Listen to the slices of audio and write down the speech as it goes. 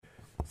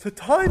So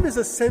time is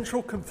a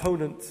central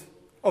component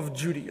of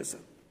Judaism.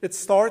 It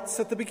starts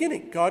at the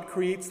beginning. God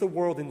creates the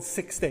world in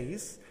 6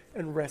 days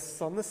and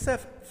rests on the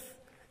seventh.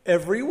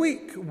 Every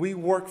week we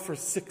work for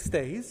 6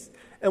 days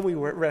and we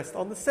rest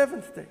on the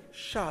seventh day,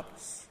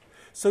 Shabbos.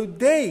 So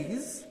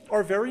days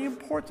are very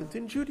important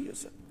in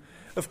Judaism.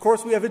 Of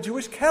course, we have a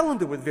Jewish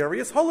calendar with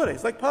various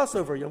holidays like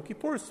Passover, Yom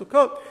Kippur,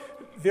 Sukkot,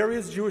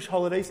 various Jewish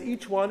holidays.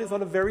 Each one is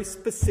on a very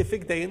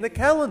specific day in the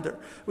calendar,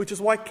 which is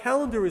why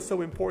calendar is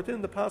so important.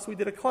 In the past, we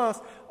did a class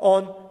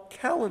on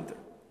calendar.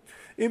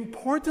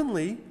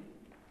 Importantly,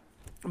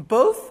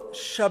 both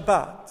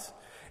Shabbat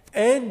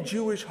and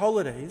Jewish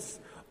holidays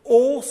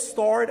all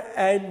start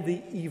at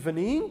the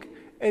evening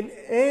and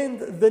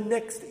end the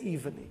next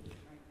evening.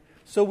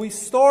 So we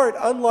start,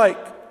 unlike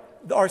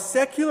our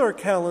secular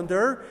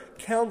calendar,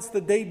 counts the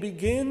day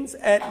begins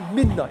at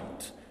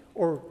midnight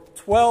or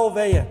 12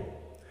 a.m.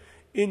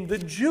 In the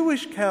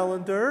Jewish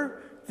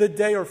calendar, the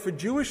day, or for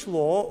Jewish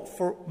law,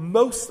 for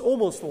almost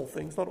all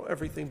things, not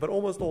everything, but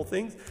almost all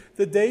things,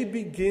 the day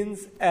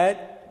begins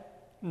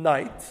at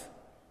night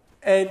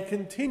and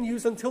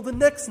continues until the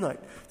next night.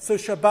 So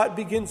Shabbat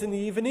begins in the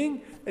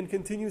evening and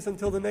continues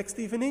until the next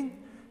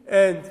evening,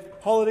 and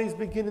holidays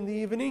begin in the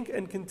evening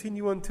and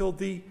continue until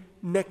the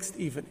next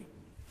evening.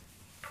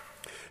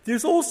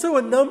 There's also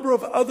a number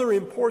of other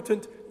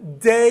important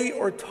day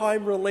or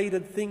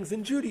time-related things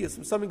in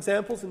Judaism. Some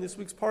examples in this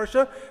week's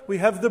Parsha, we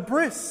have the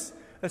bris.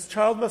 A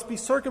child must be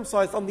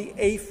circumcised on the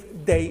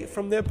 8th day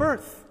from their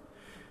birth,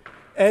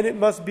 and it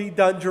must be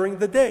done during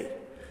the day.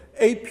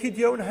 A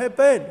pidyon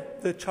haben,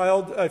 the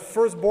child, a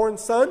firstborn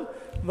son,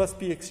 must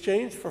be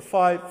exchanged for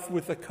 5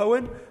 with the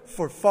Kohen.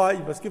 For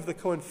 5, you must give the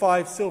Kohen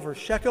 5 silver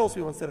shekels.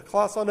 We once did a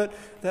class on it.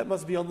 That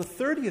must be on the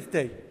 30th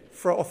day,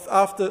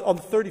 on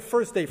the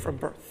 31st day from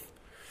birth.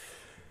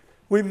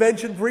 We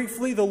mentioned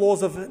briefly the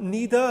laws of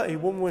Nida. A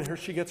woman, when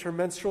she gets her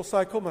menstrual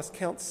cycle, must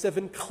count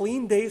 7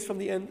 clean days from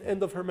the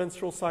end of her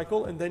menstrual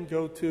cycle and then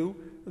go to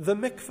the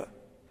mikveh.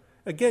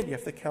 Again, you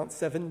have to count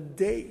 7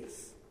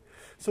 days.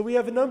 So we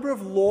have a number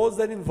of laws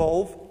that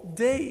involve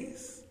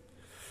days.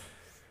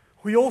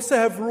 We also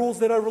have rules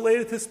that are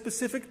related to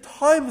specific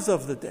times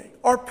of the day.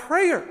 Our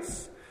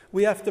prayers.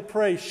 We have to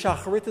pray.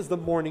 Shacharit is the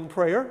morning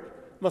prayer.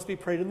 Must be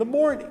prayed in the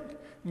morning.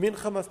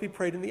 Mincha must be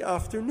prayed in the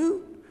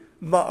afternoon.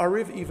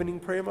 Ma'ariv, evening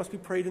prayer, must be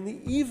prayed in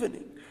the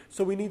evening.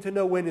 So we need to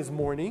know when is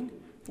morning,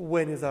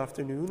 when is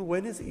afternoon,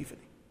 when is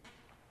evening.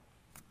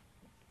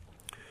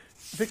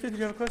 Victor, did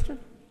you have a question?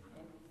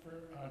 For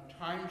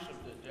times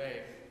of the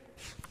day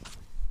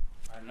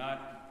are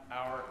not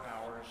our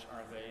hours,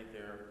 are they?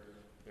 They're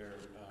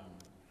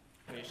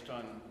based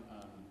on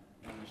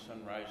when the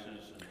sun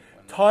rises. And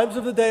when times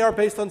of the day are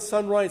based on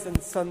sunrise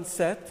and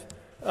sunset.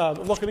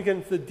 I'm not going to get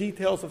into the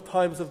details of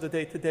times of the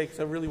day today because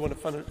I really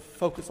want to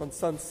focus on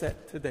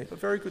sunset today. But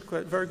very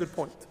good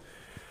point.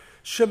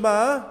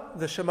 Shema,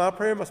 the Shema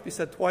prayer must be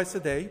said twice a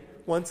day,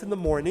 once in the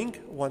morning,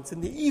 once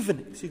in the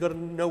evening. So you've got to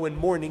know when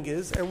morning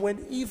is and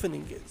when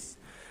evening is.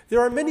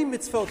 There are many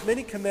mitzvot,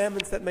 many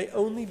commandments that may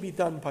only be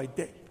done by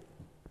day.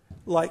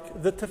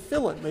 Like the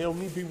tefillin may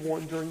only be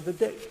worn during the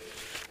day.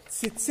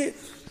 Tzitzit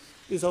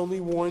is only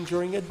worn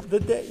during the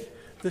day.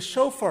 The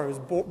shofar is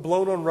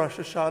blown on Rosh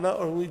Hashanah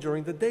only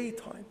during the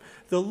daytime.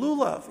 The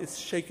lulav is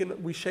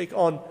shaken. We shake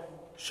on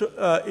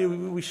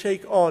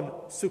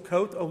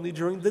Sukkot only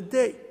during the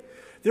day.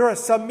 There are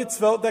some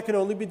mitzvot that can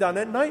only be done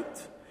at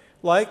night,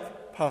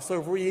 like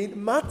Passover. We eat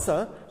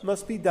matzah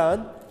must be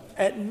done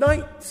at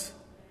night.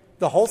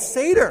 The whole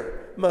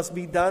seder must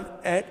be done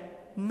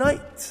at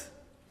night.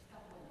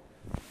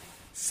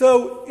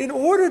 So, in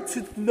order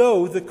to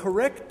know the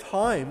correct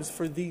times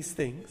for these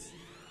things,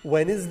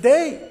 when is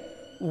day?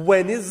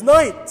 When is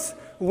night?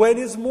 When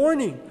is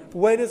morning?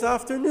 When is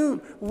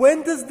afternoon?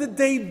 When does the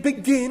day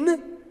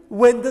begin?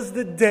 When does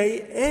the day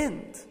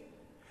end?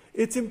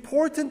 It's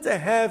important to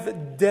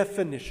have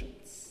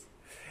definitions.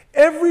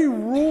 Every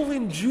rule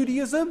in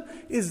Judaism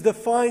is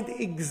defined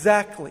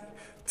exactly,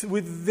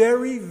 with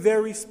very,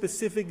 very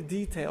specific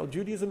detail.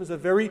 Judaism is a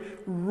very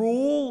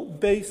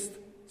rule-based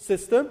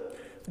system,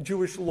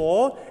 Jewish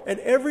law,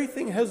 and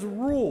everything has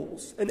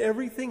rules, and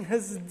everything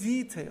has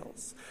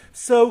details.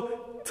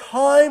 So,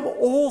 time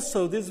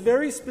also, there's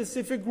very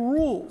specific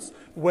rules.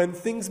 When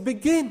things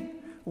begin,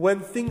 when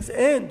things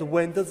end,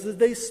 when does the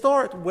day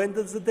start, when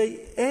does the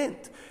day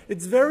end.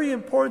 It's very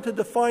important to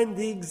define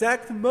the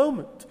exact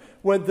moment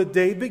when the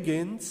day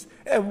begins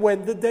and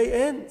when the day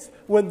ends,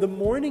 when the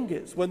morning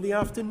is, when the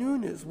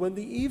afternoon is, when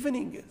the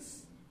evening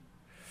is.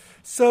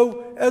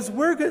 So,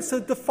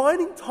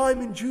 defining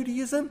time in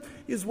Judaism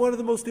is one of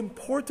the most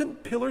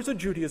important pillars of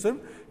Judaism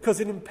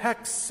because it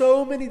impacts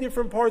so many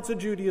different parts of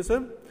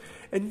Judaism.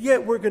 And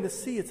yet we're going to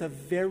see it's a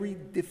very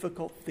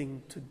difficult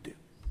thing to do.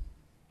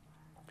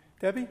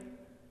 Debbie? You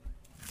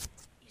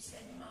said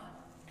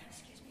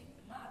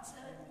matzah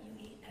you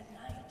eat at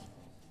night.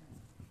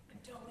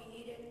 But don't we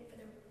eat it for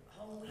the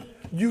whole week?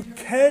 You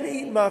can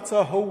eat matzah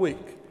a whole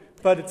week,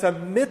 but it's a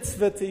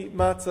mitzvah to eat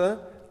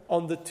matzah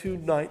on the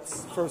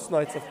first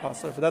nights of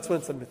Passover. That's when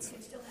it's a mitzvah.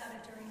 You still have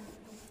it during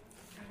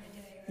the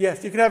day?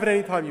 Yes, you can have it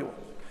any time you want.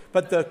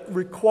 But the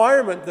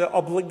requirement, the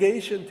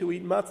obligation to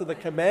eat matzah, the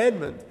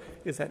commandment,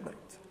 is at night.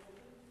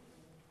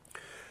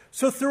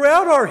 So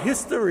throughout our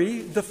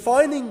history,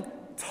 defining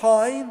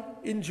time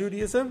in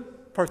Judaism,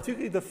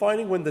 particularly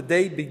defining when the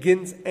day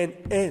begins and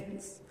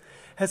ends,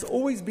 has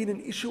always been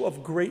an issue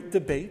of great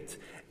debate.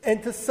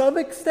 And to some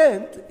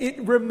extent, it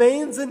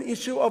remains an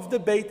issue of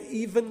debate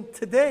even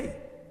today.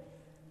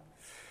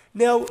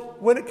 Now,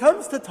 when it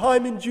comes to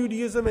time in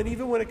Judaism, and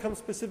even when it comes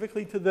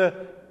specifically to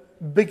the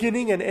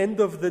beginning and end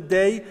of the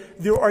day,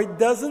 there are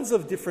dozens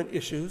of different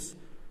issues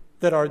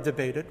that are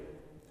debated.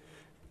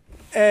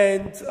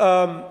 And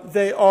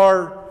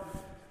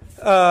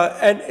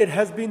and it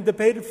has been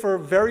debated for a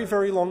very,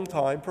 very long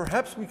time.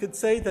 Perhaps we could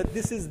say that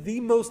this is the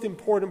most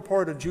important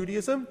part of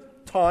Judaism,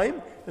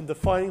 time, and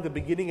defining the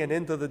beginning and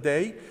end of the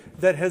day,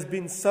 that has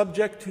been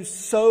subject to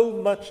so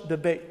much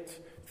debate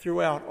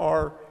throughout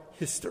our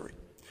history.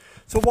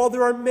 So while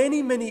there are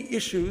many, many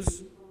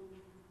issues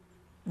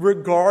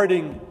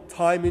regarding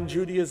time in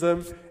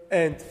Judaism,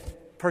 and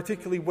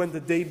particularly when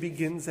the day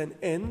begins and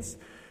ends,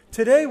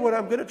 today what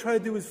I'm going to try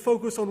to do is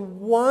focus on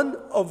one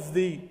of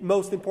the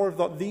most important, if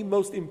not the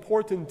most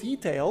important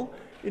detail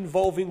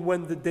involving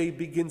when the day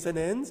begins and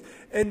ends,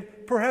 and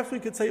perhaps we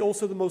could say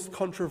also the most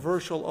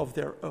controversial of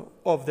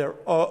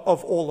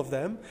all of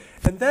them,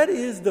 and that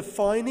is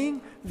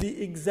defining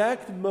the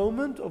exact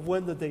moment of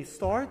when the day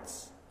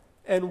starts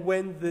and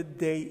when the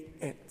day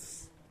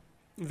ends.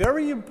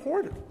 Very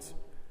important.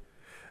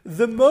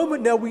 The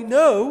moment, now we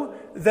know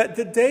that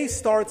the day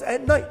starts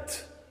at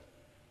night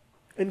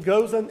and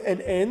goes and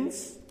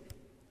ends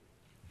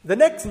the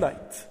next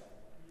night.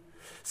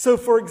 So,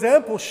 for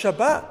example,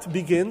 Shabbat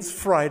begins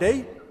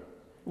Friday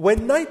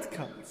when night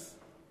comes.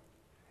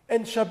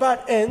 And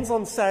Shabbat ends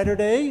on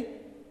Saturday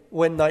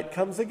when night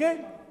comes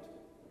again.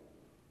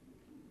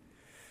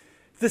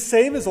 The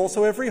same is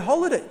also every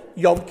holiday.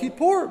 Yom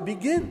Kippur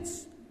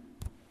begins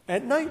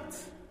at night.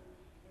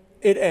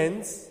 It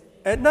ends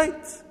at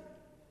night.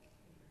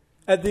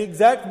 At the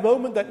exact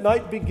moment that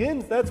night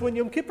begins, that's when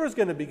Yom Kippur is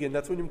going to begin.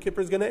 That's when Yom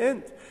Kippur is going to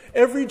end.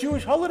 Every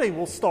Jewish holiday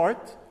will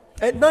start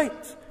at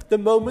night, the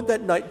moment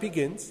that night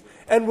begins,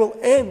 and will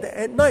end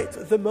at night,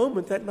 the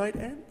moment that night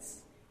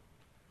ends.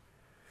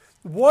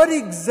 What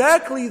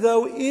exactly,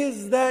 though,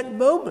 is that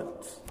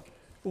moment?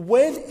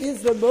 When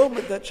is the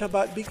moment that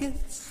Shabbat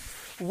begins?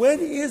 When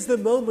is the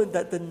moment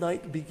that the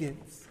night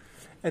begins?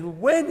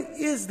 And when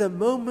is the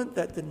moment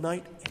that the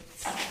night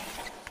ends?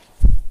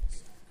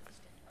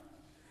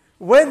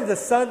 When the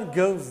sun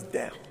goes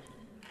down.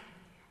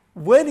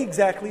 When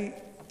exactly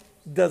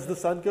does the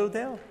sun go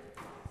down?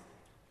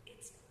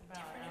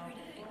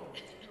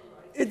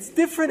 It's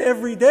different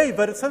every day,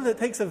 but it's something that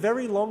takes a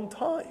very long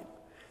time.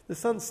 The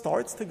sun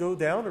starts to go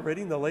down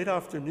already in the late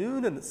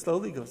afternoon, and it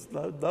slowly goes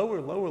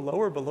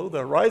lower below the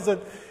horizon,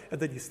 and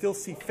then you still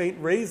see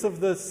faint rays of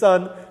the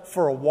sun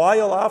for a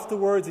while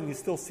afterwards, and you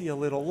still see a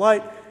little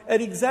light. At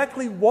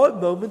exactly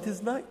what moment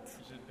is night?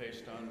 Is it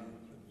based on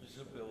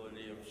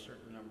visibility of a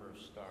certain number of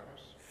stars?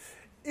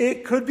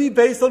 It could be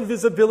based on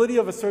visibility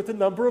of a certain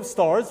number of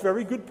stars.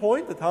 Very good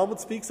point. The Talmud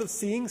speaks of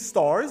seeing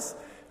stars.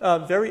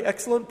 Very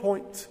excellent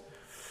point.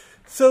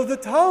 So the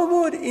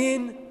Talmud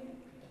in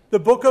the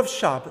book of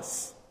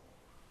Shabbos,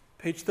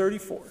 page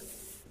 34,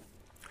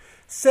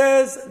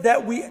 says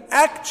that we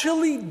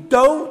actually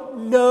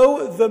don't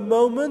know the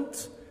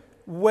moment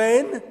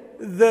when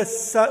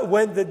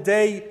the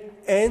day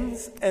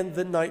ends and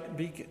the night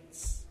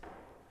begins.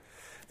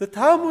 The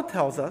Talmud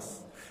tells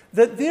us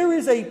that there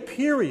is a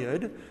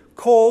period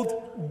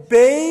called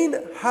Bein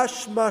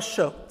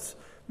Hashmashot,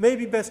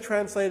 maybe best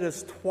translated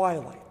as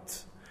twilight,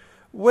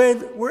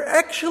 when we're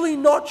actually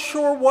not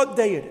sure what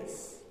day it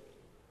is.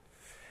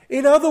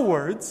 In other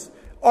words,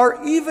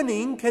 our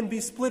evening can be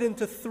split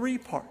into three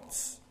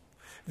parts.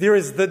 There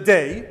is the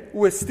day.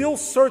 We're still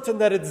certain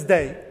that it's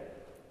day.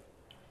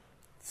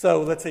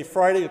 So let's say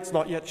Friday, it's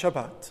not yet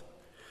Shabbat.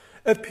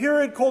 A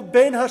period called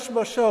Bein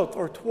Hashmashot,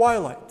 or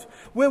twilight,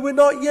 where we're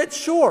not yet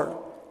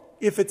sure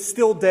if it's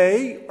still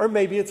day or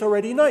maybe it's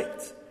already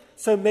night.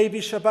 So maybe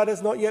Shabbat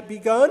has not yet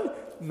begun,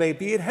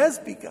 maybe it has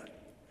begun.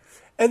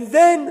 And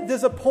then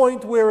there's a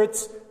point where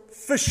it's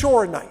for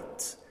sure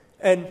night,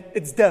 and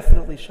it's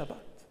definitely Shabbat.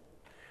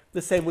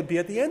 The same would be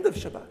at the end of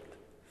Shabbat,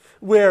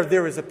 where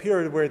there is a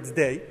period where it's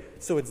day,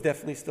 so it's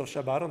definitely still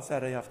Shabbat on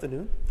Saturday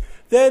afternoon.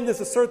 Then there's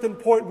a certain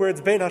point where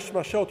it's Bein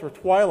Hashmashot, or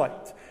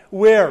twilight,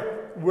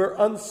 where we're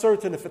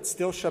uncertain if it's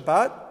still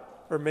Shabbat,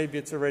 or maybe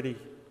it's already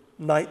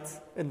night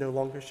and no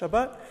longer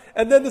Shabbat.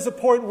 And then there's a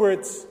point where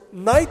it's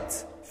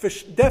night,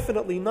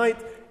 definitely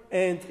night,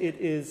 and it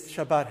is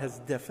Shabbat has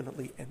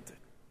definitely ended.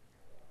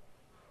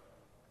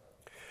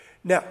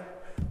 Now,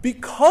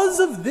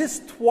 because of this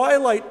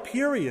twilight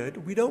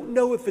period, we don't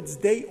know if it's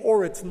day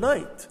or it's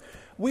night.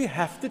 We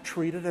have to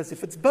treat it as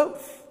if it's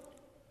both.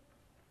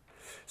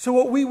 So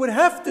what we would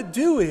have to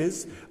do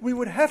is, we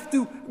would have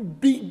to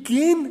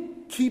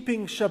begin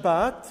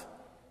Shabbat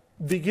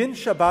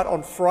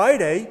on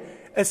Friday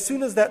as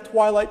soon as that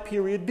twilight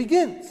period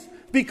begins,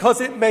 because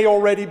it may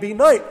already be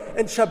night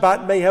and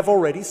Shabbat may have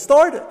already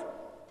started.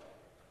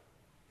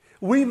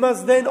 We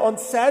must then, on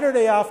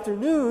Saturday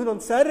afternoon, on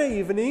Saturday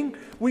evening,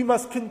 we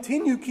must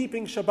continue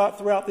keeping Shabbat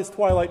throughout this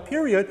twilight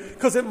period,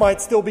 because it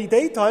might still be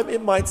daytime,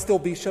 it might still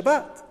be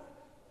Shabbat.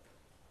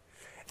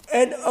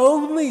 And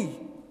only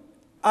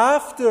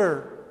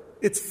after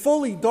it's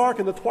fully dark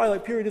and the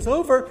twilight period is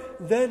over,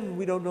 then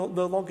we don't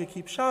no longer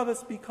keep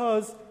Shabbos,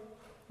 because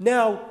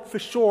now, for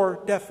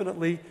sure,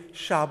 definitely,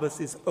 Shabbos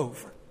is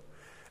over.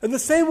 And the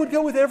same would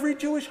go with every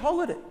Jewish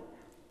holiday.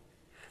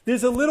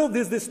 There's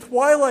this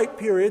twilight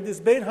period, this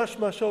Bein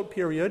Hashmashot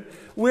period,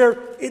 where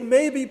it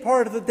may be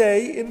part of the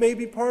day, it may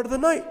be part of the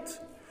night.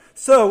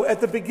 So, at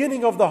the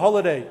beginning of the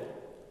holiday,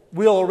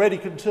 we'll already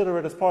consider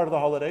it as part of the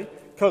holiday,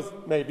 because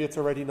maybe it's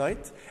already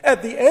night.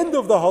 At the end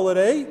of the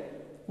holiday,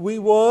 we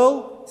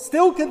will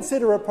still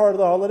consider it part of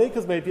the holiday,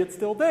 because maybe it's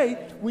still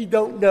day. We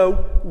don't know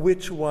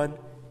which one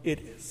it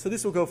is. So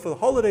this will go for the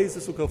holidays,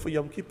 this will go for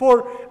Yom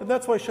Kippur, and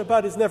that's why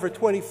Shabbat is never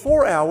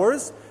 24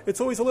 hours. It's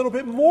always a little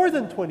bit more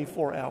than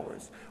 24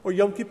 hours. Or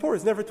Yom Kippur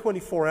is never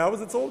 24 hours.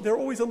 They're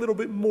always a little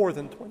bit more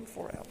than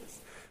 24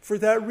 hours. For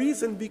that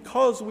reason,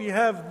 because we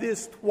have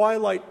this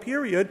twilight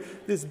period,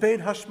 this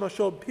Bein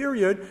Hashmashot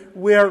period,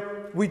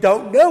 where we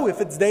don't know if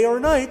it's day or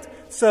night,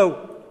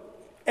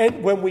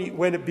 and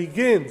when it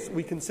begins,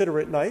 we consider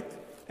it night,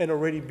 and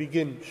already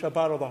begin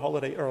Shabbat or the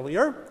holiday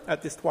earlier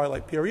at this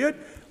twilight period.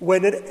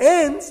 When it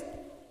ends,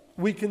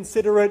 we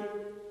consider it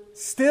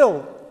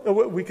still,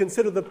 we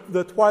consider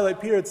the twilight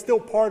period still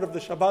part of the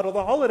Shabbat or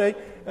the holiday,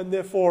 and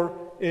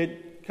therefore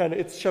it's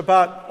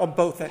Shabbat on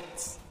both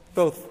ends,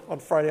 both on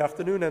Friday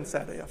afternoon and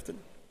Saturday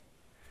afternoon.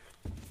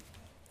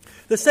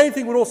 The same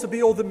thing would also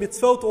be all the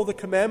mitzvot, all the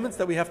commandments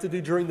that we have to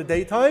do during the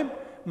daytime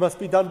must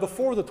be done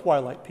before the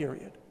twilight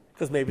period,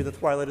 because maybe the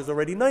twilight is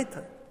already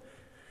nighttime.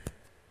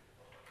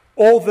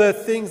 All the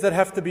things that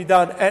have to be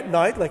done at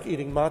night, like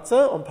eating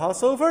matzah on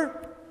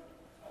Passover,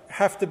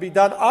 have to be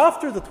done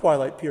after the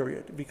twilight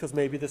period, because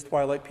maybe this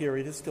twilight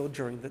period is still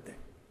during the day.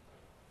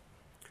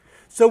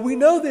 So we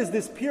know there's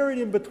this period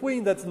in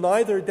between that's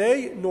neither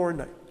day nor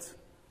night.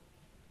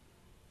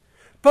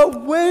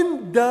 But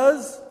when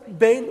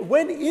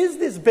is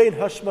this Bein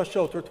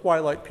Hashmashot or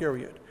twilight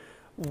period?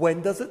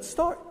 When does it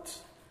start?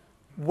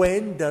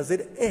 When does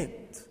it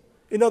end?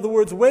 In other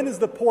words, when is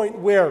the point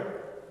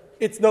where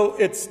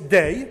it's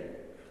day?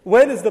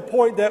 When is the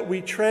point that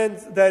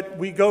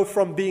we go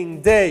from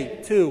being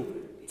day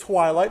to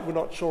twilight? We're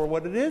not sure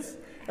what it is.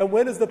 And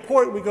when is the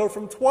point we go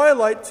from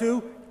twilight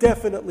to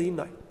definitely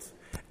night?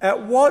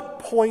 At what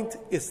point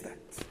is that?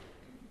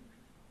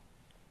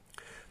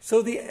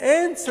 So the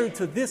answer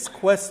to this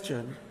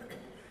question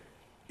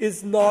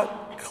is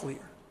not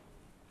clear.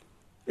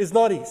 Is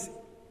not easy.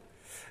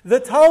 The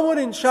Talmud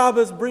in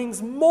Shabbos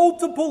brings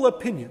multiple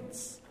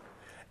opinions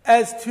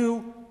as to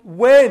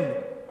when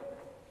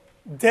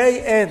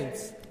day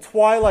ends,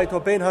 twilight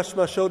or Bein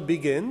Hashmashot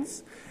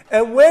begins,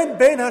 and when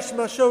Bein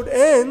Hashmashot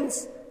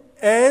ends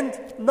and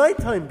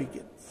nighttime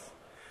begins.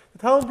 The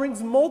Talmud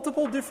brings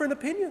multiple different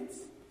opinions.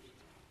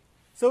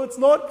 So it's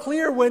not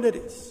clear when it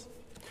is.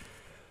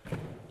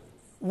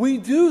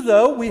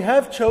 We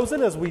have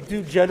chosen, as we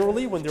do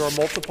generally when there are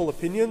multiple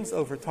opinions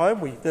over time,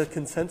 the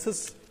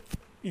consensus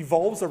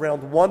evolves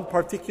around one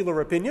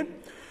particular opinion.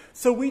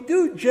 So we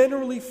do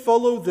generally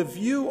follow the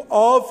view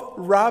of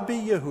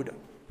Rabbi Yehuda.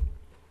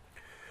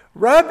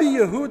 Rabbi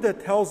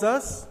Yehuda tells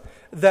us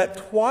that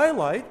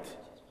twilight,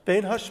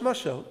 Bein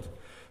Hashmashot,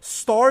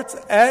 starts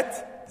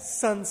at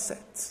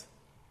sunset.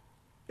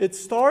 It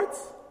starts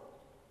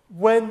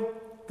when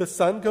the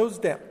sun goes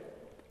down,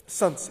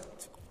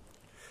 sunset.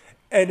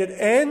 And it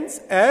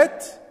ends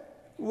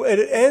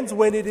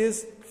when it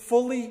is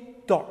fully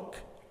dark.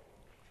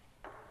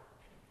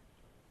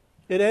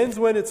 It ends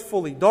when it's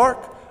fully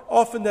dark.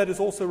 Often that is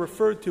also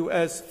referred to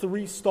as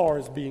 3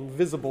 stars being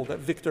visible that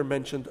Victor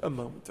mentioned a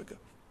moment ago.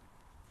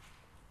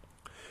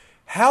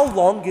 How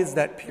long is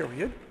that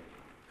period?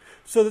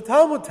 So the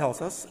Talmud tells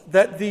us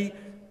that the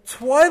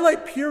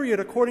twilight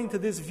period, according to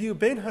this view,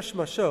 Bein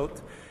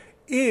Hashmashot,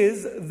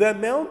 is the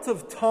amount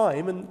of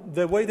time, and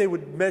the way they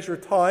would measure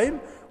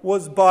time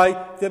was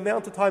by the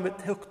amount of time it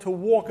took to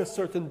walk a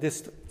certain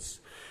distance.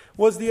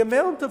 Was the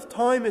amount of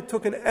time it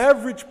took an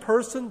average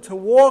person to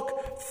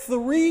walk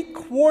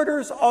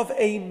 3/4 of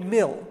a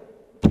mil.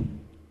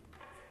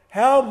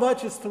 How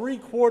much is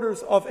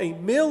 3/4 of a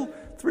mil?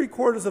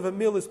 3/4 of a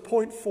mil is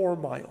 0.4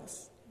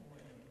 miles.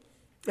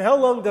 How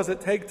long does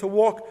it take to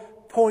walk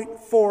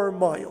 0.4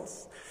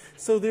 miles?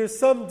 So there's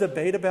some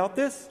debate about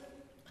this,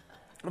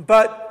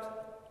 but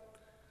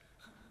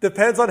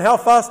depends on how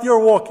fast you're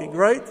walking,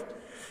 right?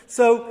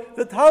 So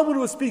the Talmud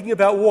was speaking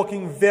about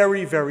walking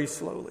very, very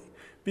slowly,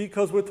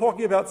 because we're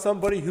talking about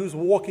somebody who's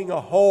walking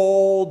a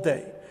whole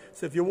day.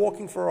 So if you're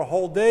walking for a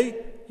whole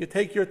day, you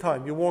take your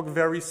time, you walk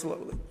very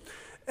slowly.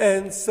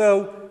 And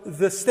so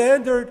the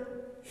standard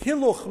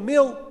hiluch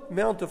mil,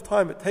 amount of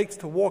time it takes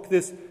to walk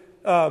this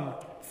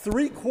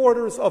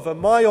 3/4 of a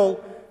mile,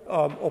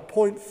 or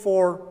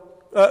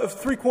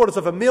 3/4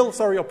 of a mil, or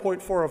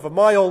 0.4 of a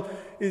mile,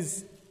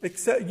 is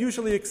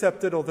usually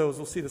accepted, although as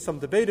we'll see there's some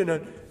debate in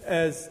it,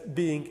 as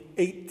being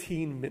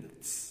 18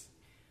 minutes.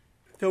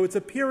 So it's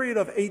a period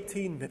of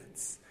 18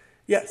 minutes.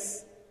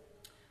 Yes?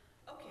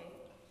 Okay,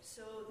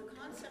 so the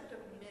concept of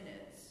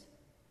minutes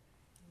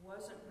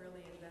wasn't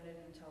really invented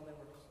until there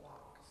were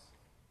clocks.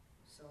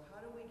 So how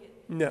do we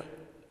get No.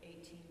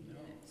 18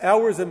 minutes?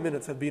 Hours and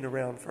minutes have been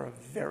around for a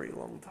very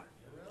long time.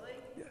 Really?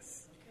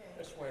 Yes. Okay.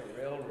 That's why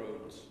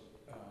railroads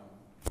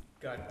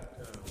got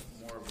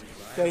more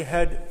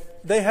reliable.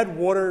 They had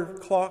water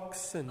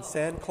clocks and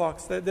sand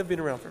clocks. They've been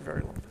around for a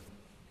very long time.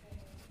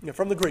 Yeah,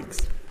 from the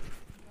Greeks.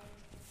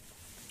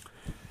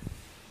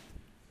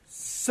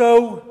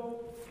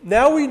 So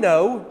now we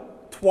know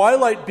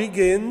twilight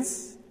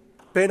begins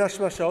Ben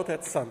Hashmashot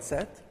at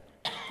sunset.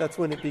 That's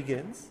when it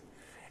begins.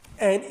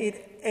 And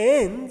it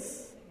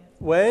ends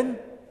when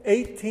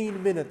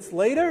 18 minutes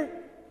later,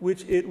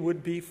 which it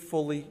would be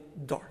fully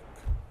dark.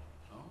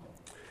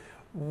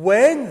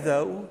 When,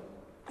 though,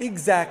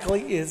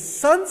 exactly is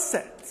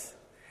sunset?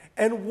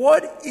 And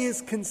what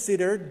is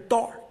considered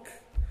dark?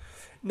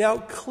 Now,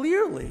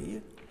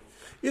 clearly,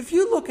 if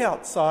you look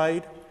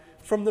outside,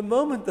 from the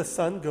moment the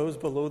sun goes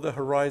below the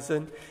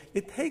horizon,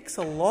 it takes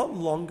a lot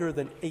longer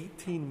than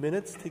 18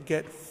 minutes to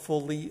get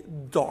fully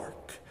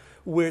dark.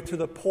 Where to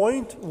the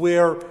point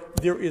where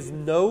there is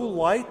no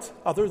light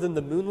other than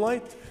the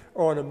moonlight,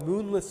 or on a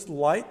moonless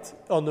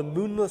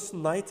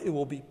night, it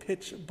will be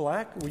pitch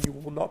black, where you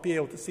will not be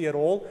able to see at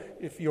all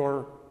if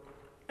you're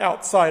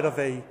outside of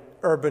a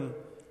urban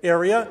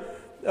area.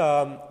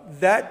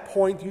 That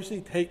point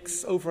usually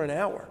takes over an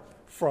hour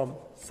from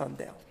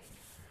sundown.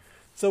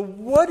 So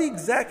when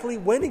exactly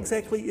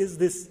is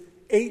this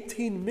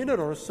 18-minute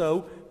or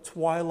so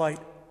twilight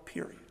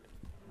period?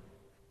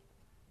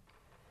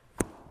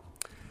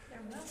 There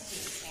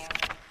must be an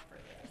app for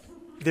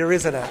this. There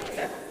is an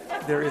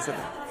app. There is an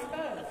app.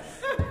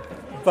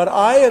 But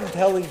I am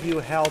telling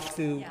you how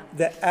the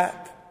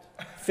app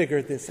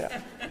figured this out.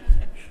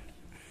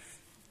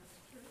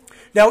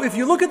 Now, if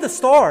you look at the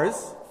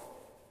stars,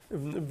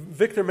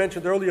 Victor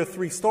mentioned earlier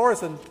 3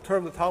 stars, and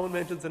term the Talmud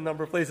mentions in a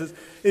number of places.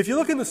 If you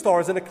look in the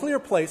stars in a clear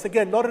place,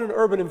 again, not in an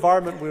urban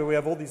environment where we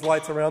have all these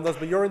lights around us,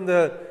 but you're in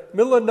the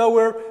middle of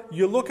nowhere,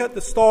 you look at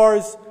the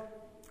stars,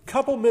 a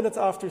couple minutes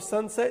after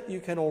sunset, you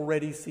can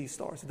already see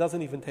stars. It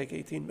doesn't even take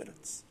 18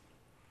 minutes.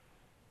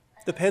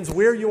 Depends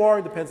where you are,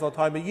 it depends on the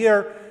time of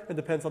year, it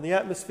depends on the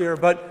atmosphere,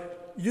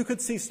 but you could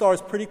see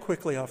stars pretty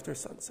quickly after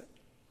sunset.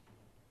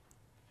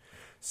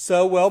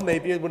 So, well,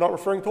 maybe we're not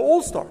referring to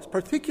all stars,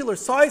 particular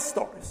size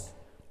stars,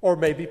 or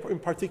maybe in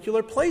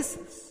particular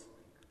places.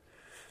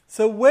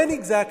 So when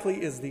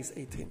exactly is these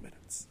 18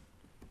 minutes?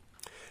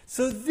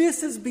 So this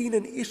has been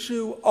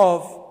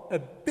a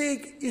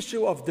big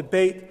issue of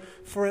debate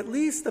for at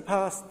least the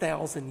past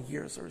 1,000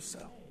 years or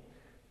so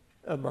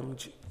among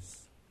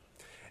Jews.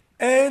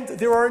 And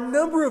there are a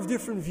number of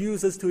different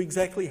views as to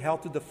exactly how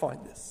to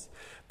define this.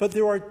 But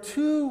there are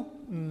 2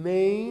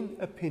 main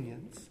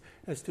opinions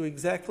as to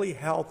exactly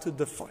how to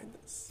define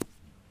this.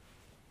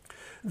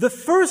 The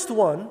first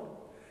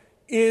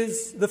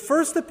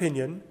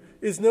opinion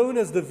is known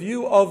as the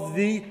view of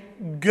the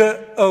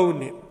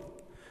Gaonim.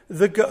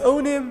 The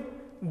Gaonim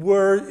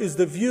is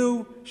the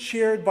view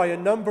shared by a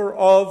number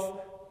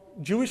of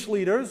Jewish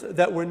leaders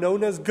that were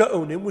known as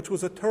Gaonim, which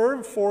was a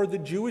term for the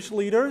Jewish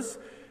leaders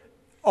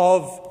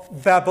of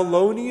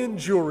Babylonian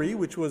Jewry,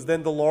 which was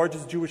then the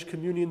largest Jewish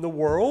community in the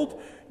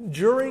world,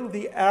 during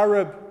the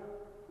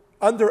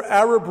under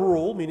Arab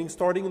rule, meaning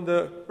starting in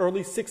the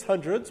early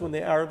 600s when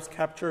the Arabs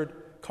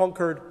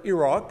conquered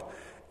Iraq,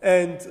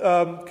 and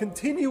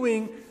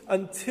continuing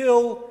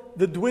until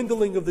the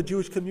dwindling of the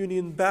Jewish community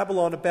in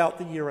Babylon about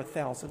the year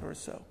 1000 or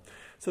so.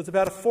 So it's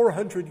about a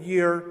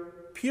 400-year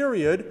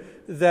period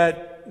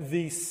that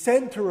the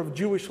center of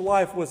Jewish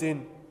life was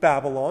in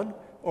Babylon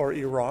or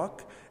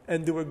Iraq,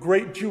 and there were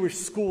great Jewish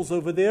schools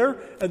over there,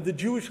 and the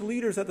Jewish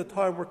leaders at the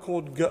time were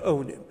called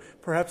Gaonim.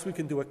 Perhaps we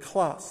can do a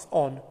class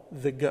on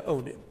the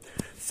Gaonim.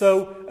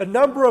 So a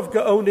number of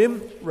Gaonim,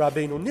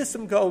 Rabbeinu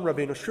Nissim Gaon,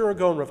 Rabbeinu Shura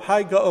Gaon, Rav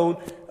Hai Gaon,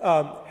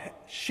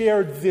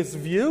 shared this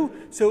view,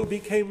 so it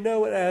became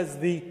known as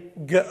the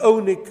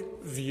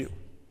Gaonic view.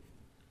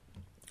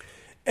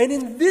 And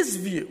in this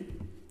view,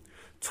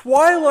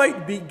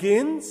 twilight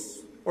begins,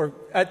 or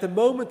at the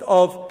moment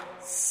of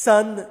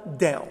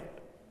sundown.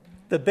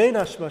 The Ben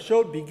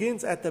Hashmashot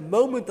begins at the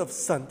moment of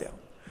sundown.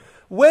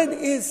 When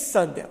is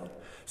sundown?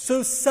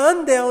 So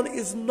sundown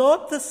is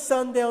not the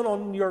sundown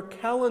on your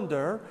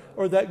calendar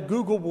or that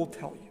Google will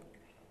tell you.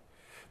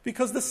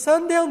 Because the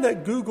sundown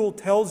that Google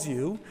tells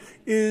you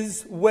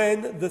is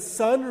when the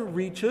sun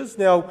reaches,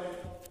 now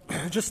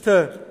just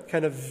to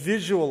kind of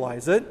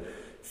visualize it,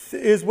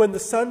 is when the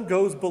sun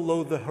goes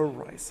below the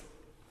horizon.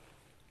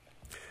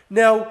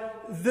 Now,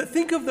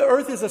 think of the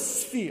earth as a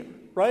sphere,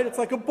 right? It's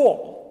like a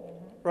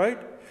ball, right?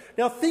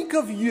 Now think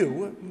of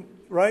you,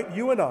 right?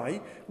 You and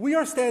I, we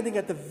are standing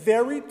at the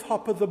very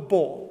top of the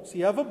ball. So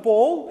you have a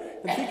ball,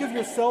 and think of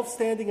yourself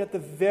standing at the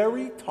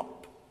very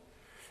top.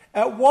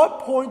 At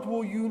what point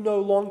will you no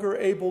longer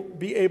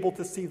be able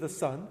to see the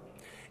sun?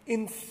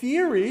 In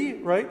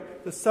theory,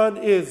 right, the sun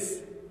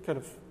is kind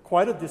of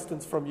quite a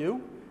distance from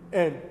you,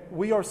 and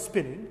we are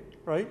spinning,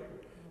 right?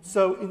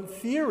 So in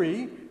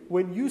theory,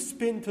 when you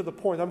spin to the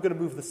point, I'm going to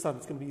move the sun,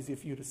 it's going to be easier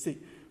for you to see.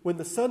 When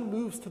the sun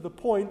moves to the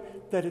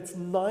point that it's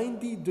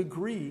 90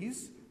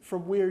 degrees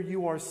from where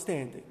you are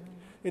standing.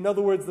 In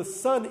other words, the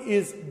sun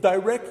is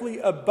directly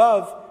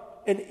above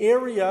an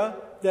area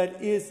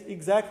that is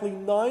exactly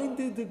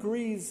 90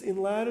 degrees in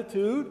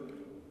latitude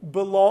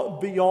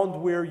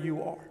beyond where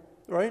you are,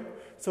 right?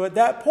 So at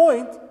that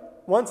point,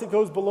 once it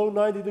goes below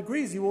 90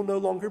 degrees, you will no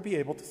longer be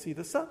able to see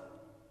the sun,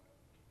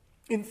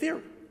 in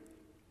theory.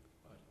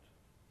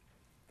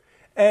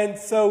 And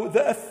so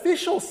the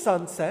official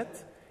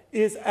sunset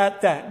is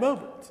at that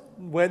moment,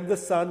 when the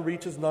sun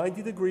reaches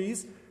 90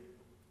 degrees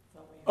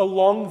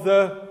along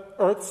the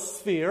Earth's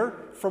sphere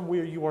from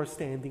where you are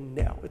standing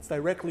now. It's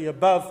directly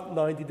above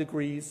 90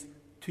 degrees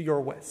to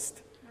your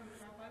west.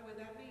 Would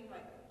that be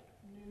like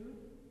noon?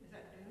 Is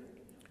that noon?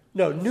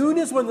 No, noon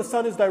is when the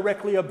sun is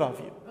directly above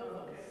you.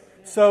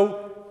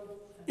 So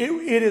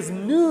it is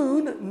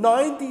noon,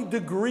 90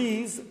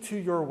 degrees to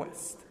your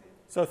west.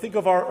 So think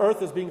of our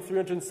Earth as being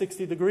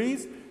 360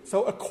 degrees.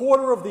 So a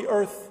quarter of the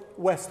Earth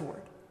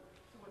westward.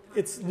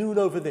 It's noon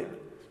over there.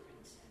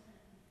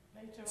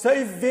 So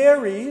it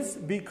varies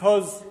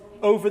because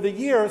over the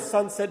year,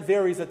 sunset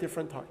varies at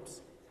different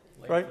times.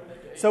 Right?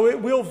 So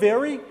it will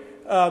vary.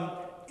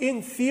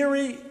 In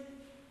theory,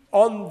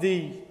 on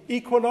the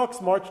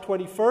equinox, March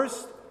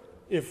 21st,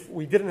 if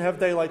we didn't have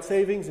daylight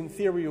savings, in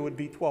theory it would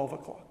be 12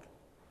 o'clock.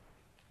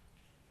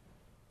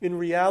 In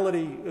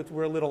reality,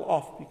 we're a little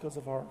off because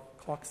of our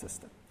clock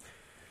system.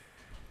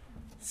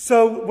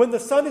 So when the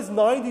sun is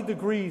 90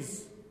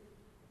 degrees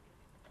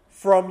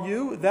from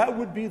you, that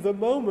would be the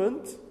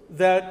moment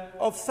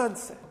of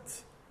sunset.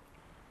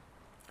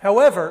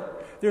 However,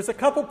 there's a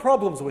couple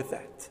problems with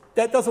that.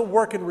 That doesn't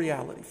work in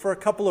reality for a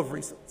couple of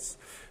reasons.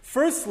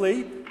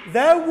 Firstly,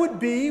 that would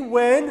be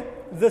when,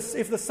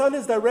 if the sun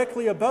is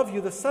directly above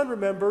you, the sun,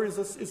 remember,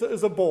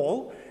 is a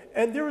ball,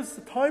 and there is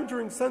a time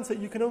during sunset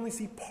you can only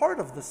see part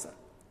of the sun.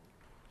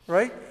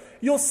 Right?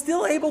 You're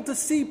still able to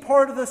see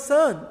part of the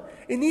sun.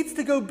 It needs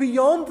to go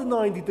beyond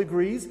 90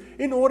 degrees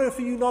in order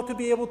for you not to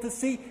be able to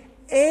see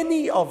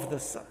any of the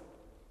sun.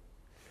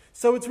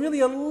 So it's really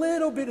a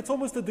little bit, it's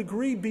almost a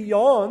degree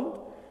beyond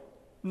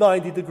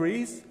 90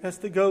 degrees, has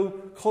to go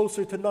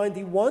closer to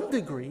 91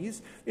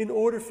 degrees in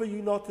order for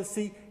you not to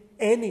see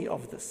any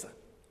of the sun.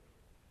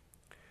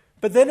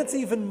 But then it's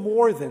even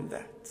more than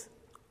that.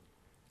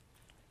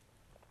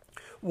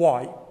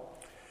 Why?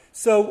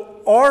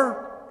 So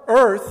our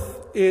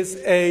Earth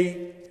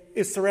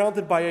is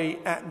surrounded by an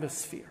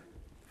atmosphere.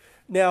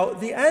 Now,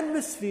 the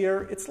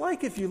atmosphere, it's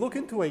like if you look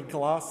into a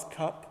glass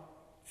cup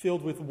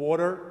filled with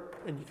water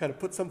and you kind of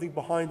put something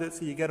behind it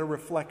so you get a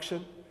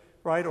reflection,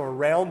 right? Or a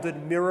rounded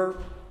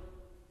mirror,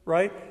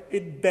 right?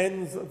 It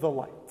bends the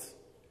light.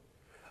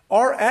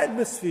 Our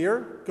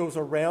atmosphere goes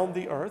around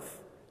the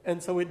Earth,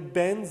 and so it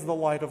bends the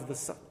light of the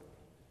sun.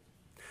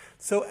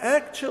 So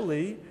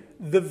actually,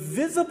 the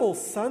visible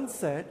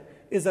sunset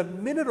is a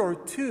minute or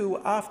two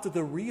after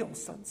the real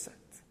sunset.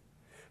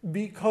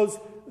 Because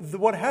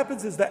what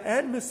happens is the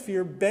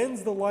atmosphere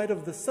bends the light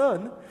of the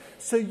sun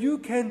so you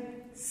can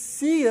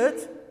see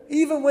it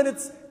even when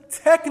it's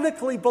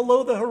technically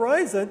below the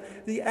horizon.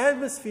 The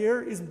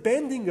atmosphere is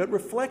bending it,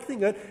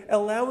 reflecting it,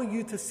 allowing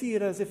you to see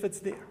it as if it's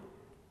there.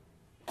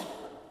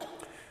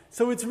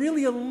 So it's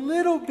really a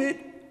little bit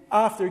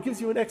after. It gives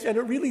you an extra, and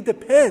it really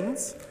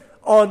depends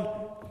on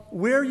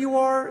where you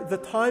are, the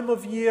time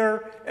of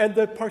year, and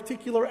the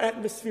particular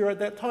atmosphere at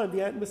that time.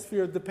 The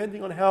atmosphere,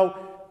 depending on how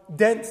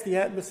dense the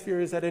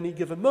atmosphere is at any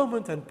given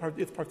moment and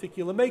its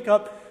particular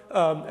makeup,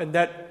 and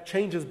that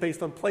changes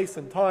based on place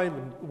and time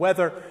and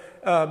weather.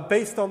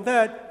 Based on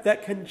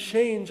that can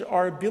change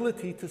our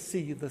ability to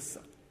see the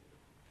sun.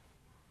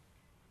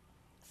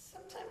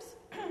 Sometimes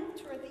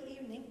toward the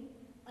evening,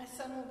 my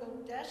son will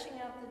go dashing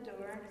out the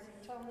door because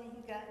he told me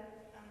he got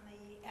on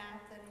the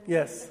app that he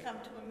wants to come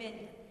to a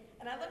minion.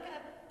 And I look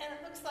up, and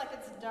it looks like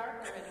it's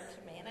dark already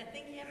to me. And I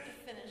think you have to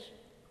finish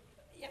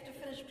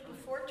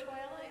before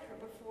twilight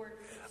or before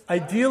it's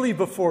dark? Ideally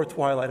before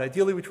twilight.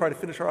 Ideally we try to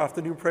finish our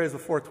afternoon prayers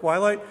before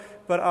twilight.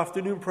 But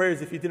afternoon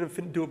prayers, if you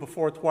didn't do it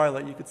before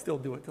twilight, you could still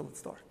do it till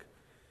it's dark.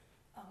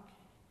 Okay.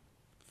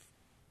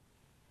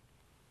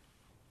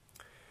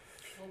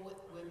 Well,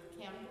 with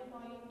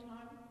candlelight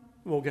time?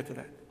 We'll get to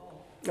that.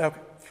 Okay.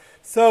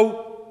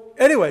 So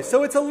anyway,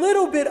 so it's a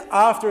little bit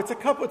after,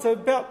 it's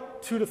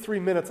about 2 to 3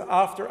 minutes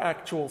after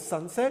actual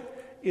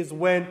sunset is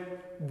when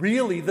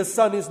really the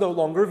sun is no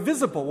longer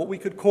visible.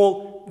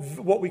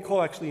 What we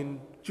call actually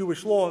in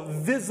Jewish law,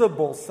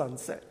 visible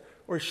sunset,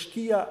 or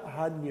shkia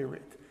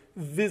hanirit,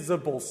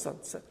 visible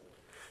sunset.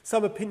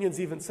 Some opinions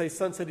even say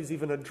sunset is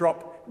even a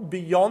drop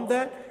beyond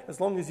that, as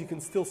long as you can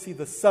still see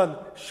the sun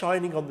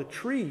shining on the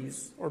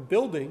trees or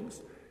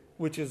buildings,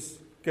 which is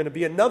going to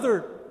be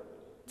another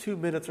 2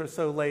 minutes or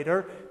so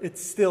later.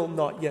 It's still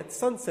not yet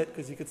sunset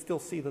because you could still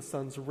see the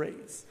sun's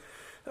rays.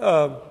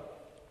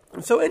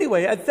 So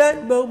anyway, at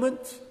that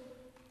moment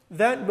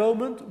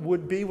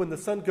would be when the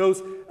sun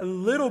goes a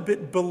little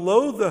bit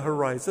below the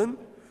horizon.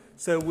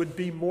 So it would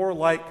be more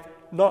like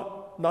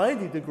not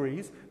 90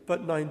 degrees,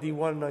 but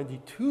 91,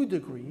 92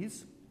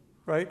 degrees,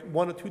 right?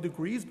 1 or 2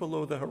 degrees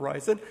below the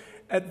horizon.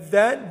 At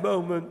that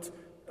moment,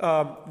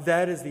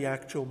 that is the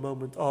actual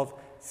moment of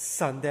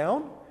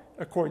sundown,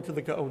 according to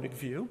the Gaonic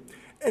view.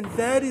 And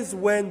that is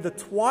when the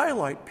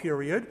twilight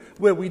period,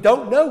 where we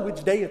don't know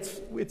which day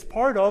it's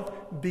part of,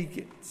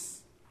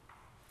 begins.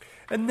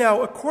 And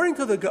now, according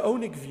to the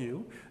Gaonic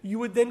view, you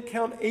would then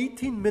count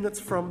 18 minutes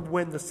from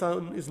when the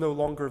sun is no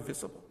longer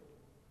visible.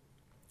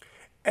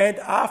 And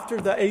after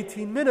the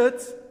 18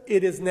 minutes,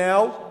 it is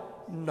now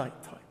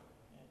nighttime.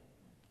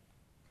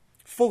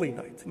 Fully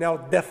night. Now,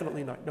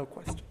 definitely night, no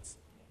questions.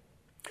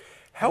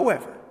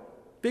 However,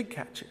 big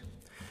catch here.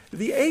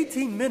 The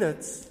 18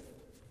 minutes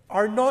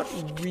are not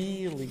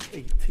really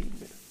 18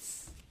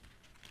 minutes.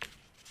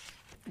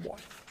 Why?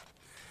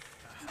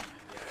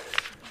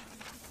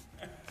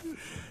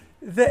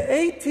 The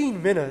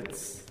 18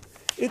 minutes,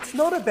 it's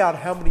not about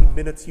how many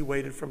minutes you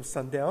waited from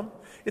sundown.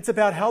 It's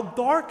about how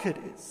dark it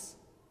is.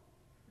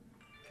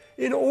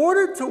 In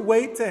order to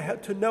wait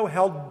to know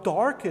how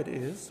dark it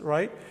is,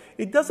 right,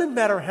 it doesn't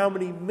matter how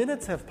many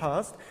minutes have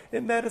passed.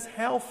 It matters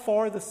how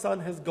far the sun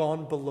has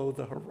gone below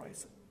the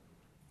horizon.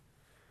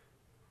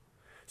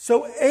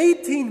 So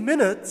 18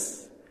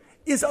 minutes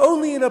is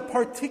only in a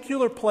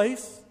particular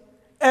place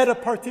at a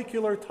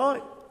particular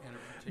time.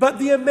 But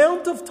the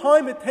amount of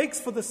time it takes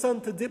for the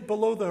sun to dip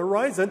below the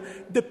horizon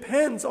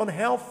depends on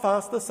how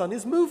fast the sun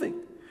is moving.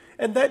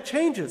 And that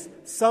changes.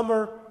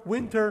 Summer,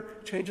 winter,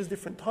 changes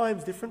different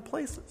times, different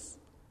places.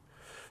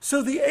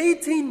 So the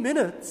 18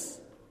 minutes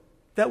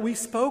that we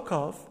spoke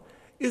of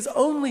is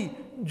only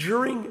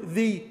during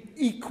the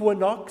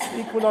equinox.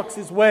 Equinox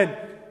is when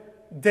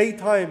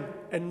daytime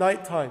and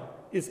nighttime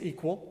is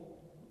equal,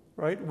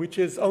 right? Which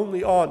is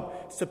only on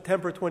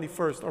September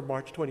 21st or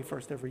March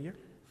 21st every year.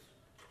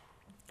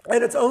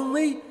 And it's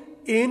only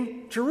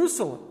in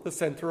Jerusalem, the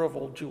center of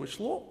old Jewish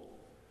law.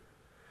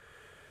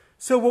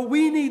 So what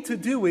we need to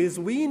do is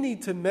we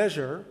need to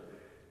measure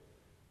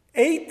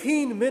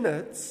 18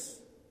 minutes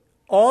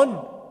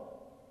on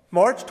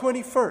March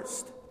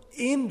 21st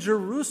in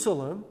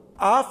Jerusalem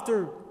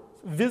after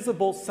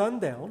visible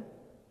sundown.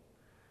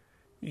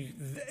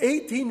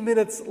 18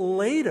 minutes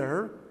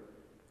later,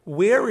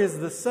 where is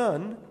the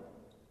sun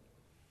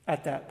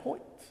at that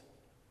point?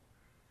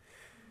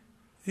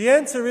 The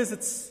answer is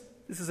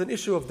this is an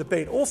issue of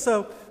debate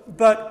also,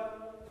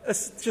 but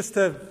just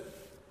to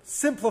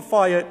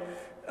simplify it,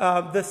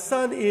 the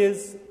sun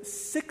is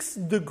 6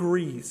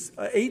 degrees.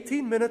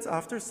 18 minutes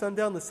after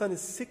sundown, the sun is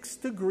 6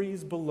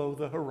 degrees below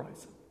the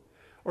horizon,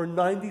 or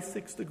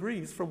 96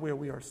 degrees from where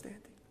we are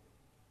standing.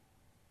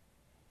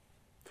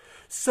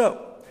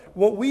 So,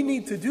 what we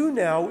need to do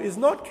now is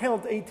not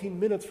count 18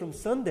 minutes from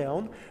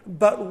sundown,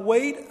 but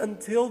wait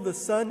until the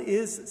sun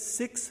is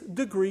 6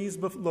 degrees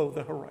below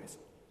the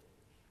horizon.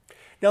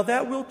 Now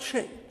that will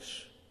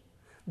change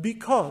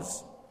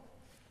because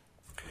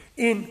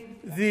in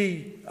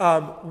the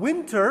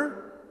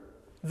winter,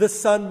 the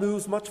sun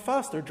moves much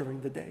faster during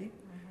the day,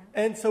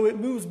 and so it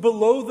moves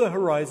below the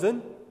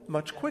horizon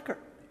much quicker.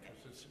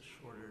 Because it's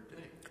a shorter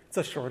day. It's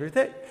a shorter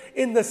day.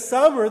 In the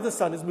summer, the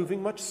sun is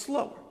moving much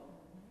slower.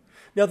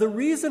 Now the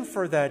reason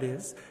for that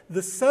is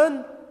the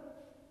sun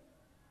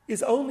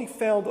is only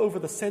found over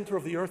the center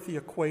of the earth, the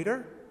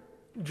equator,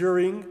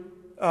 during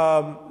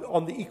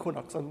on the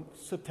equinox, on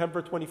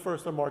September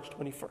 21st or March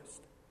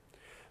 21st.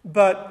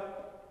 But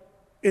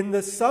in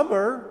the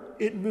summer,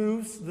 it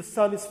moves, the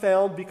sun is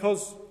found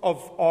because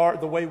of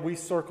the way we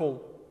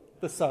circle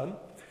the sun.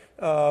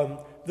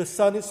 The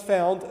sun is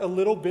found a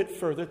little bit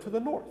further to the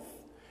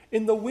north.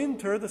 In the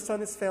winter, the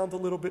sun is found a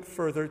little bit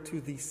further to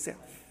the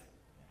south.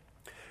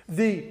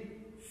 The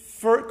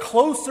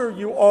closer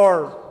you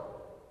are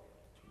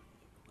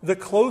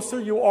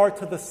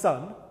to the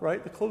sun,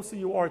 right? The closer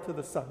you are to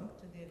the sun.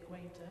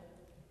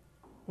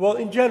 Well,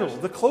 in general,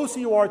 the closer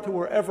you are to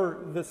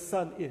wherever the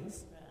sun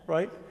is,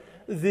 right?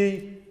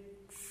 The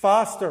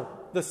faster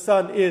the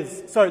sun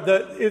is.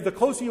 The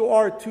closer you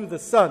are to the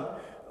sun,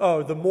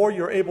 the more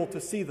you're able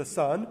to see the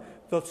sun,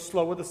 the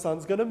slower the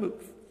sun's going to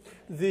move.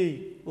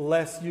 The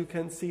less you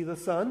can see the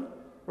sun,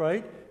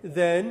 right?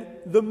 Then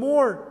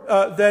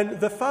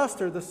the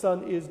faster the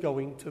sun is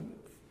going to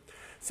move.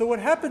 So what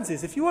happens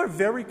is, if you are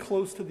very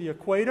close to the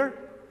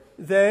equator,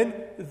 then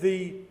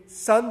the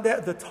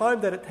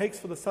time that it takes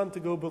for the sun to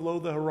go below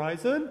the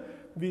horizon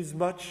is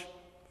much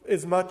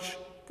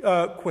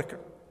quicker.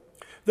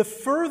 The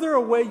further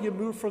away you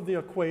move from the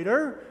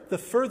equator, the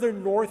further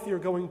north you're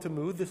going to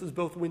move. This is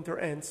both winter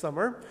and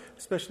summer,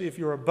 especially if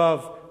you're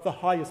above the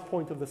highest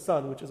point of the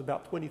sun, which is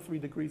about 23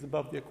 degrees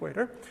above the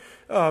equator.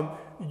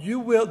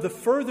 The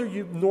further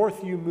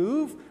north you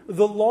move,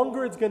 the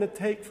longer it's going to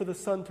take for the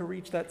sun to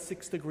reach that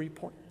 6 degree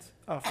point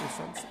after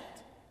sunset.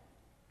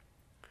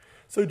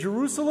 So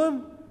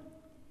Jerusalem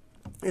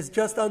is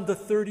just under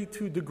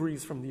 32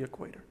 degrees from the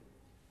equator.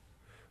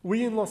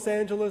 We in Los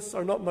Angeles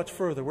are not much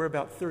further. We're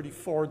about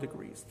 34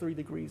 degrees, 3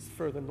 degrees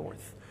further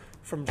north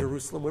from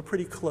Jerusalem. We're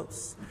pretty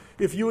close.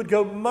 If you would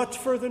go much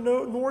further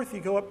north, you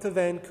go up to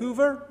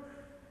Vancouver,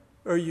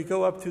 or you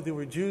go up to there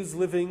were Jews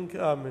living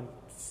in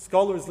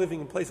Scholars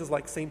living in places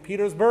like St.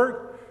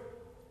 Petersburg,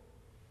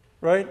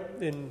 right,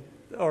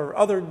 or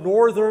other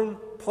northern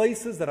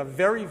places that are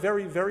very,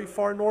 very, very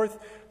far north,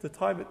 the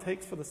time it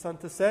takes for the sun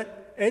to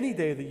set any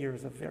day of the year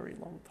is a very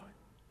long time.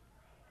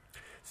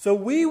 So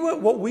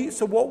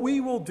what we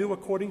will do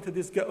according to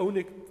this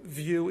Gaonic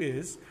view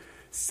is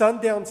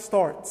sundown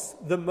starts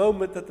the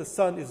moment that the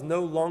sun is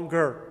no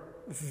longer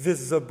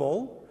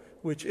visible,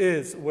 which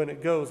is when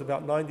it goes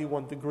about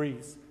 91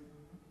 degrees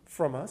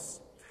from us.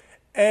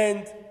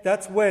 And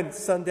that's when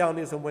sundown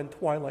is and when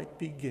twilight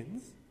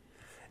begins.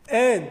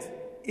 And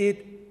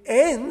it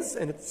ends,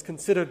 and it's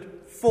considered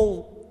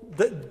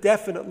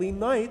definitely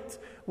night,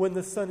 when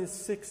the sun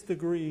is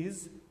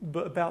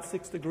about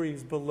 6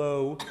 degrees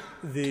below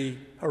the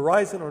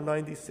horizon, or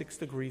 96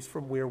 degrees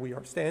from where we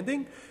are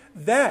standing.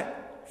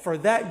 For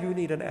that you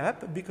need an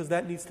app, because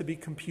that needs to be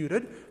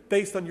computed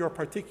based on your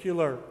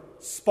particular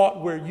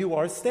spot where you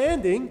are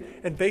standing,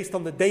 and based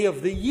on the day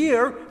of the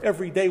year.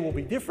 Every day will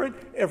be different,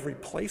 every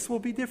place will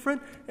be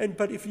different,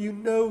 but if you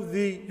know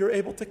you're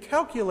able to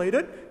calculate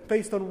it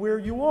based on where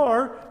you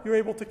are, you're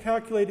able to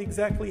calculate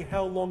exactly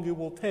how long it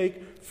will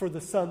take for the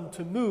sun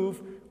to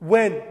move,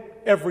 when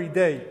every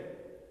day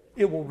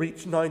it will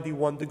reach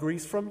 91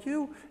 degrees from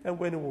you, and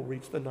when it will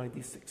reach the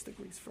 96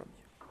 degrees from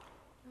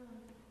you.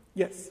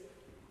 Yes?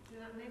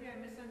 Maybe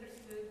I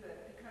misunderstood,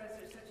 but because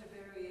there's such a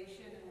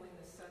variation in when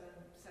the sun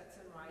sets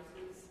and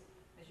rises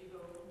as you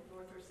go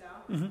north or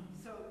south,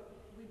 so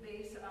we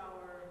base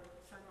our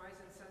sunrise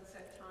and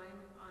sunset time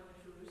on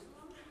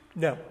Jerusalem?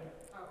 No.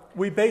 Oh, okay.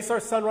 We base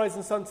our sunrise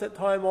and sunset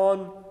time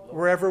on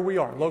wherever we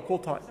are, local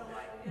time.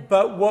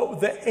 But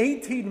what the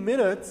 18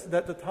 minutes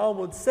that the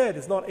Talmud said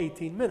is not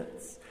 18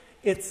 minutes.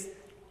 It's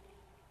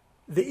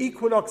the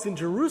equinox in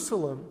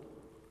Jerusalem.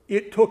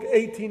 It took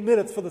 18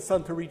 minutes for the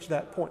sun to reach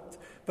that point.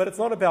 But it's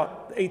not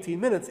about 18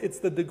 minutes, it's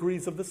the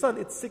degrees of the sun.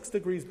 It's 6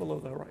 degrees below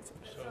the horizon.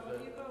 So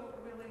if you go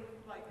really,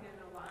 like in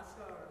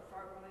Alaska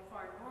or really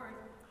far north,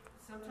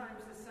 sometimes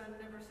the sun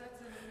never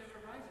sets and it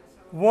never rises.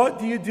 So What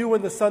do you do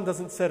when the sun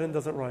doesn't set and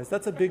doesn't rise?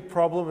 That's a big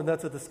problem, and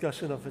that's a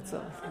discussion of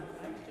itself.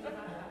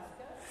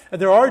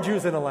 And there are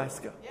Jews in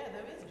Alaska. yeah,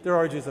 there is. There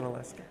are Jews in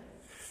Alaska.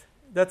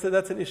 That's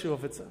an issue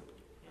of its own.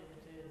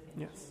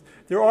 Yes.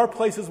 There are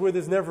places where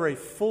there's never a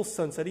full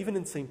sunset, even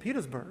in St.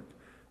 Petersburg,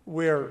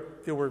 where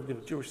there were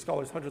Jewish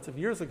scholars hundreds of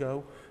years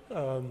ago,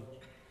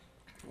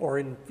 or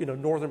in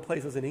northern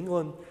places in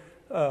England,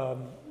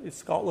 in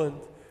Scotland,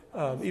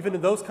 even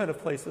in those kind of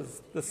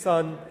places, the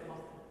sun,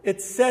 it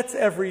sets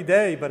every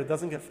day, but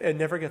it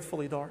never gets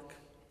fully dark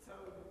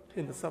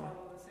in the summer.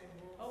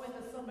 Oh, in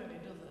the summer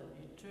it doesn't.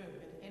 It's true.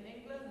 In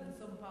England, in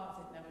some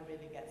parts, it never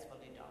really gets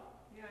fully dark.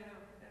 Yeah, I know.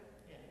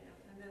 Yeah.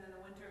 And then in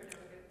the winter, it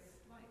never gets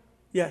light.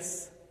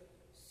 Yes.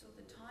 So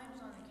the times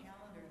on the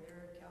calendar,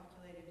 they're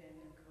calculated and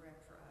they're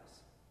correct for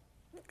us.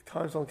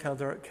 Times on the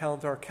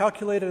calendar are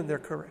calculated and they're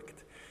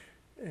correct.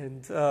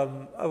 And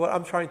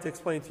I'm trying to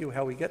explain to you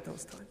how we get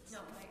those times. No,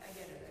 I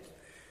get it.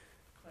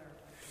 I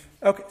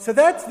clarify. Okay, so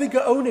that's the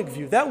Gaonic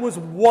view. That was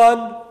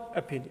one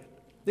opinion.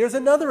 There's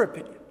another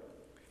opinion.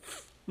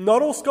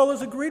 Not all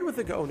scholars agreed with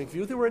the Gaonic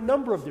view. There were a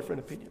number of different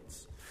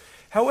opinions.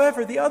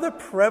 However, the other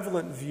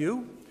prevalent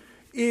view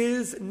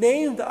is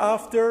named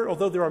after,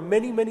 although there are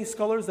many, many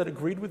scholars that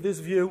agreed with this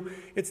view,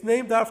 it's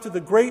named after the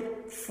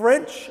great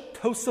French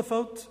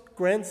Tosafot,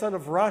 grandson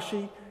of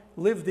Rashi,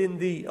 lived in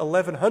the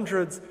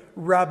 1100s,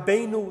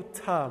 Rabbeinu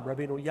Tam,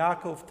 Rabbeinu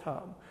Yaakov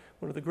Tam,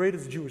 one of the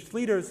greatest Jewish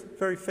leaders,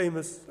 very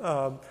famous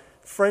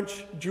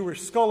French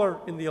Jewish scholar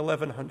in the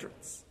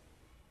 1100s.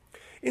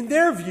 In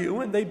their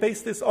view, and they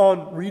base this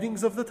on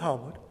readings of the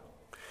Talmud,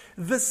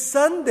 the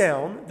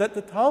sundown that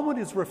the Talmud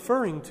is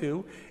referring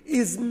to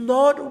is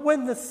not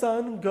when the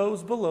sun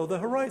goes below the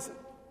horizon.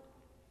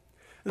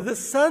 The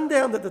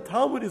sundown that the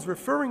Talmud is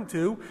referring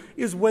to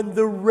is when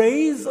the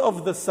rays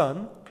of the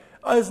sun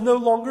is no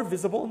longer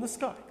visible in the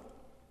sky.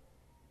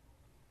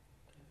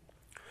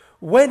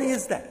 When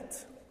is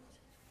that?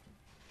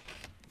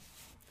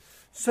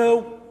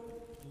 So,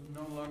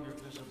 No longer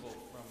visible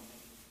from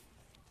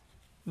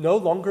no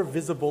longer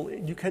visible.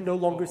 You can no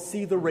longer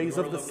see the rays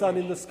of the sun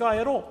in the sky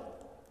at all.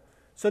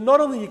 So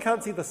not only you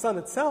can't see the sun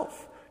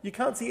itself, you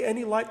can't see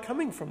any light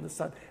coming from the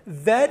sun.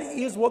 That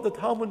is what the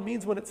Talmud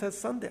means when it says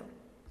sundown.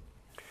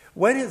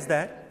 When is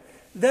that?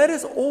 That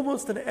is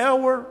almost an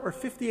hour or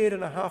 58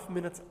 and a half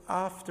minutes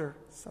after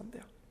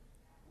sundown.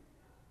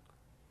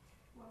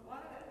 Well, a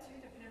lot of that too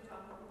depends on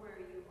where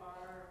you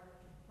are.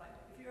 Like,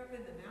 if you're up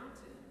in the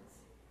mountains,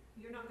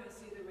 you're not going to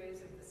see the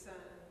rays of the sun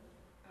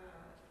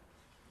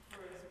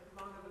for as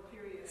long of a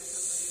period as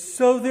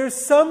somebody So there's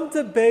some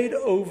debate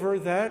over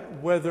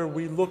that, whether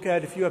we look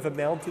at if you have a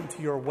mountain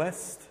to your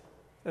west,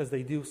 as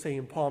they do, say,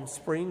 in Palm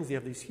Springs, you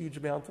have these huge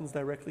mountains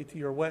directly to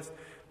your west.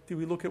 Do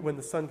we look at when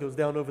the sun goes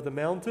down over the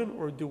mountain,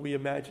 or do we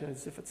imagine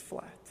as if it's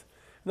flat?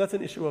 And that's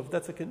an issue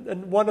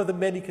and one of the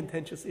many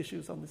contentious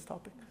issues on this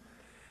topic.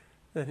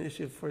 An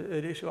issue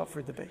up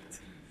for debate.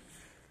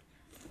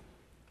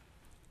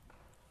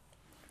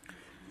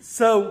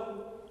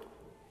 So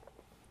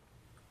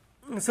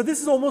So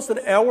this is almost an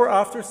hour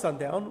after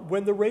sundown,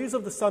 when the rays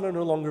of the sun are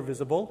no longer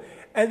visible,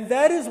 and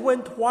that is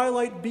when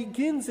twilight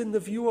begins in the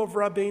view of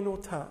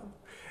Rabbeinu Tam.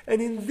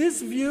 And in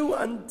this view,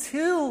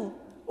 until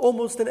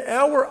almost an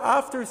hour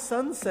after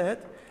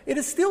sunset, it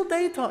is still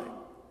daytime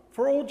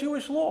for all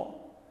Jewish law.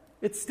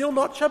 It's still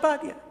not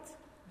Shabbat yet.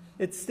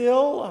 It's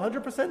still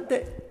 100%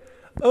 day.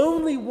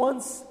 Only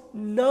once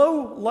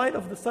no light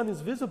of the sun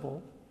is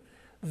visible,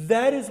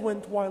 that is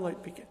when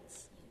twilight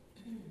begins.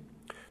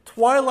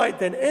 Twilight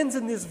then ends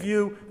in this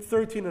view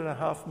 13 and a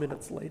half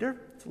minutes later.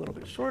 It's a little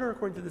bit shorter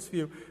according to this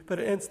view, but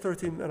it ends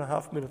 13 and a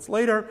half minutes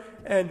later,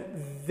 and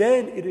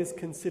then it is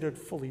considered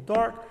fully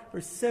dark,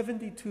 or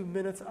 72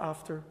 minutes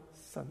after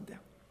sundown.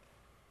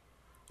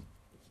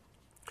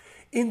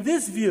 In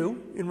this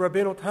view, in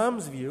Rabbeinu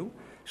Tam's view,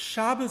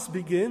 Shabbos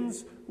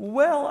begins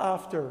well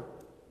after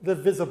the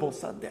visible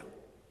sundown.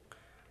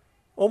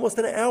 Almost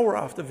an hour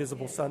after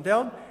visible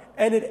sundown,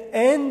 and it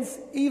ends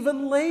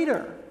even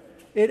later.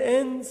 It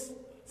ends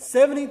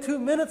 72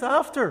 minutes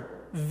after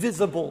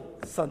visible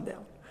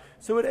sundown.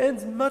 So it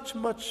ends much,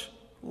 much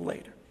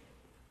later.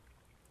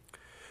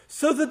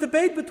 So the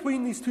debate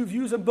between these two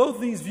views, and both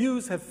these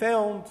views have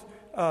found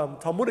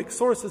Talmudic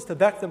sources to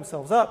back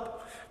themselves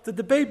up, the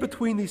debate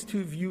between these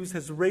two views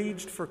has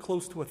raged for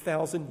close to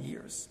 1,000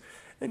 years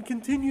and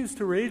continues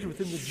to rage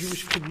within the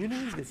Jewish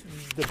community. This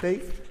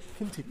debate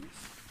continues.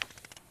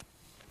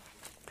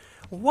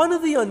 One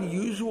of the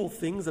unusual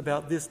things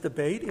about this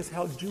debate is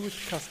how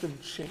Jewish custom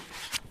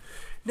changed.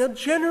 Now,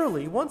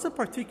 generally, once a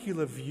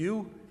particular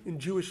view in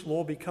Jewish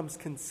law becomes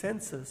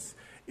consensus,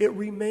 it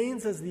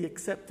remains as the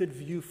accepted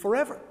view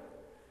forever.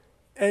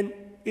 And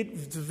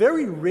it's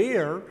very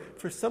rare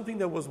for something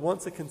that was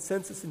once a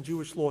consensus in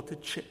Jewish law to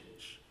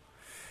change.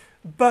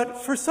 But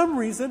for some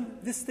reason,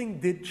 this thing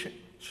did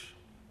change.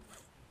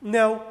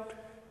 Now,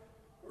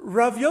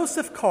 Rav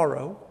Yosef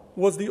Karo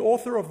was the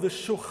author of the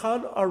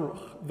Shulchan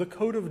Aruch, the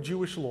Code of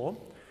Jewish Law.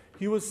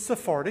 He was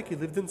Sephardic, he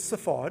lived in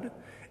Safad,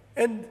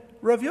 and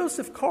Rav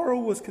Yosef Karo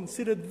was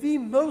considered the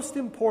most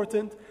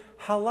important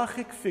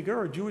halachic figure,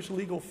 or Jewish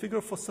legal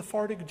figure, for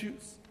Sephardic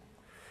Jews.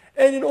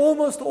 And in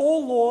almost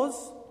all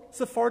laws,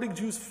 Sephardic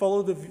Jews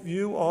follow the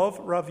view of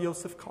Rav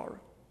Yosef Karo.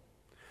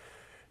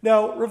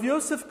 Now, Rav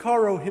Yosef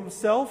Karo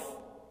himself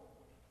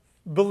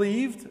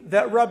believed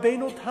that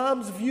Rabbeinu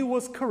Tam's view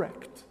was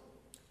correct.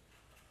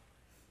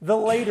 The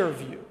later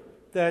view,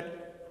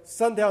 that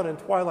sundown and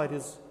twilight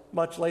is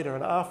much later,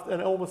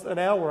 and almost an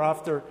hour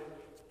after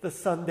the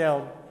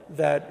sundown,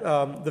 that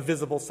the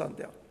visible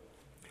sundown.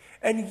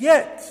 And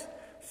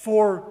yet,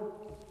 for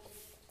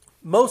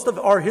most of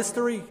our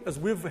history, as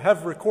we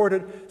have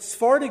recorded,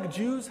 Sephardic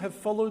Jews have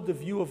followed the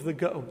view of the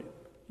Gaonim,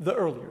 the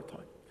earlier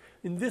time.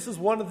 And this is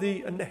one of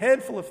a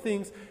handful of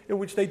things in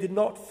which they did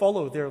not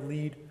follow their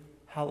lead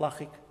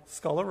halachic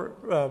scholar,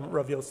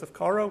 Rav Yosef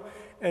Karo,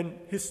 and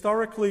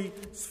historically,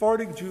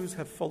 Sephardic Jews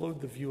have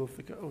followed the view of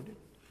the Gaonim.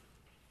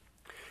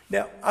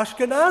 Now,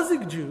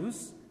 Ashkenazic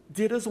Jews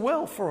did as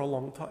well for a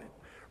long time.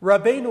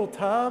 Rabbeinu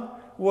Tam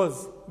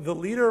was the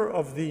leader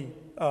of the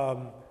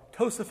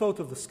Tosafot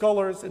of the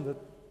scholars in the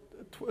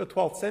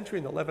 12th century,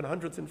 in the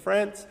 1100s in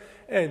France,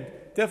 and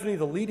definitely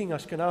the leading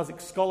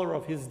Ashkenazic scholar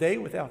of his day,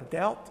 without a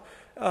doubt.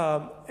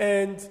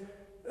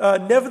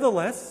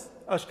 Nevertheless,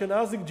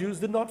 Ashkenazic Jews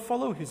did not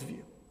follow his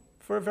view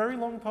for a very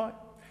long time.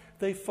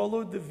 They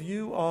followed the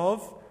view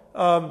of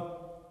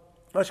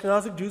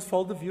Ashkenazic Jews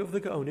followed the view of the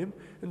Gaonim,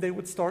 and they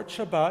would start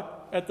Shabbat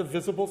at the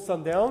visible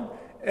sundown,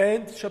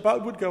 and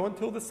Shabbat would go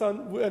until the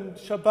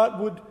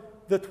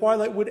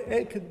twilight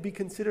would be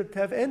considered to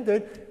have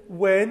ended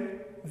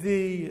when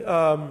the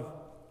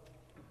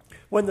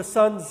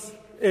sun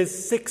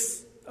is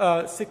 6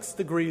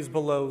 degrees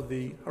below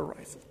the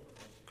horizon.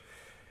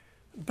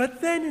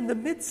 But then in the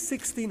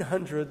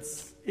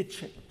mid-1600s, it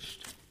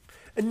changed.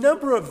 A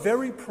number of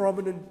very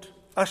prominent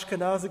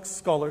Ashkenazic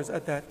scholars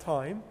at that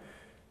time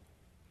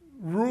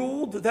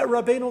ruled that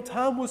Rabbeinu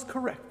Tam was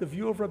correct. The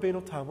view of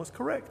Rabbeinu Tam was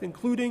correct,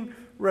 including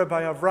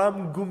Rabbi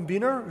Avram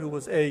Gumbiner, who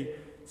was a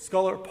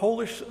scholar,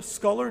 Polish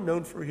scholar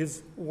known for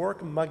his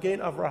work Magen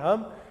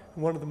Avraham,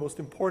 one of the most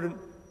important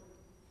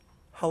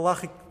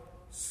halachic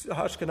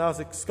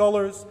Ashkenazic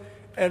scholars,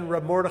 and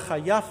Reb Mordechai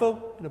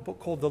Yafo in a book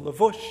called The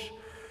Levush.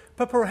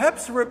 But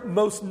perhaps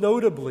most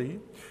notably,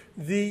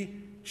 the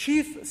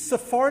chief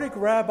Sephardic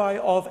rabbi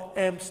of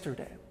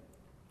Amsterdam.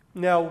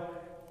 Now,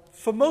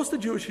 for most of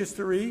Jewish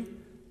history,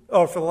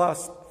 or for the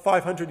last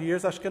 500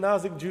 years,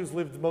 Ashkenazic Jews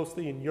lived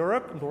mostly in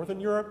Europe, Northern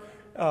Europe,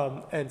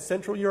 and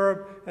Central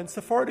Europe, and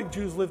Sephardic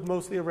Jews lived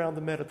mostly around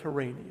the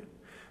Mediterranean.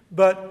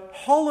 But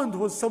Holland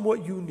was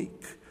somewhat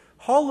unique.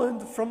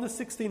 Holland, from the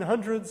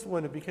 1600s,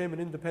 when it became an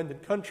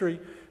independent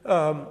country,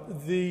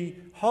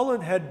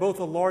 Holland had both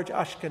a large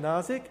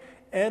Ashkenazic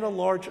and a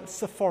large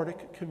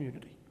Sephardic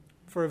community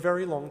for a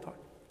very long time.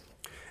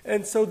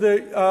 And so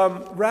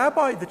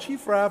the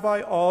chief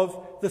rabbi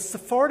of the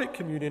Sephardic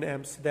community in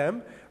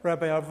Amsterdam,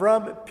 Rabbi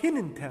Avram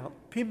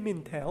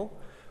Pimentel,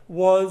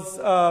 was,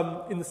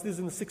 this is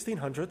in the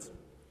 1600s,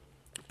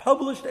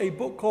 published a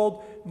book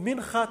called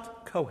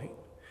Minchat Kohen.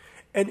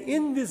 And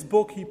in this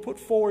book, he put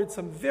forward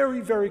some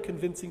very, very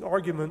convincing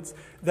arguments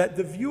that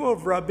the view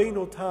of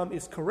Rabbeinu Tam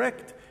is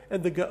correct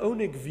and the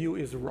Gaonic view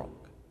is wrong.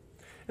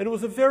 And it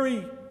was a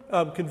very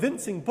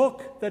convincing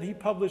book that he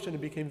published, and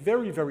it became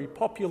very, very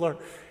popular.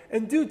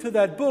 And due to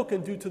that book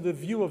and due to the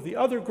view of the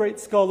other great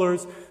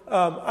scholars,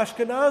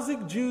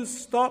 Ashkenazic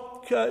Jews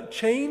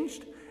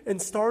changed and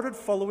started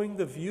following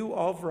the view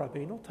of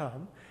Rabbeinu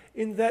Tam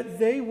in that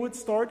they would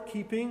start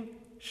keeping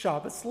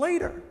Shabbos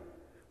later.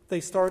 They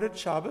started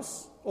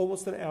Shabbos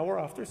almost an hour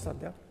after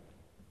sundown.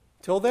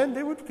 Till then,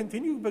 they would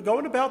continue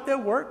going about their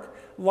work,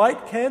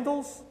 light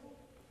candles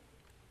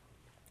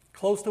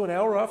close to an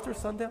hour after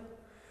sundown.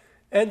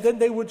 And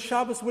then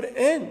Shabbos would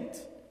end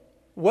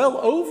well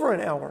over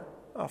an hour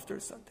after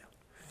sundown,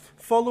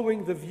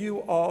 following the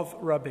view of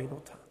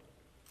Rabbeinu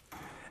Tam.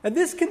 And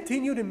this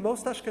continued in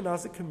most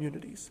Ashkenazic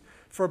communities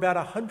for about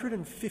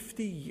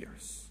 150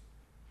 years.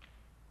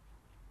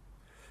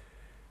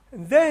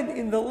 And then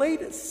in the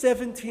late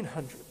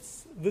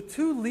 1700s, the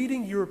two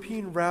leading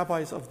European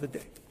rabbis of the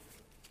day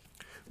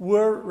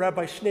were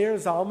Rabbi Shneir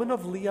Zalman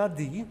of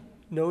Liadi,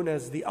 known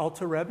as the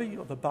Alter Rebbe,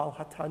 or the Baal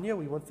HaTanya.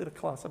 We once did a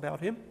class about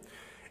him.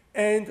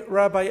 And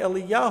Rabbi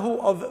Eliyahu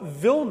of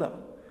Vilna,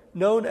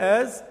 known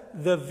as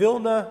the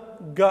Vilna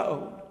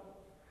Gaon.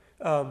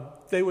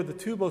 They were the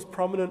two most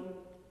prominent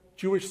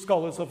Jewish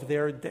scholars of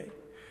their day.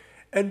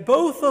 And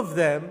both of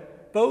them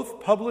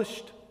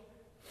published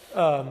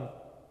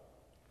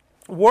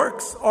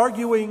works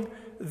arguing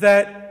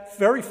that,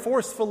 very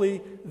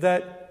forcefully,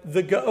 that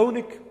the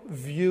Gaonic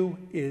view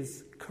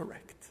is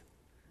correct.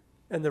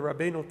 And the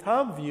Rabbeinu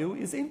Tam view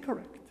is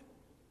incorrect.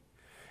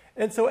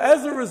 And so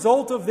as a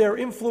result of their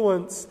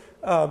influence,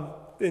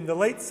 in the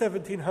late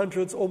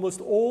 1700s,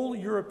 almost all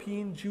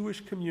European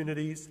Jewish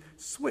communities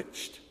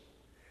switched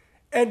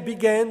and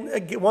began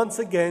once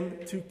again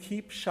to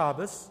keep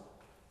Shabbos,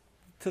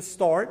 to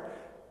start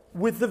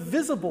with the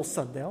visible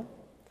sundown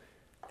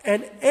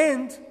and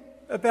end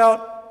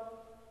about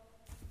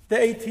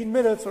the 18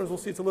 minutes, or as we'll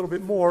see, it's a little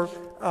bit more,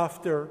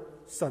 after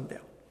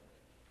sundown.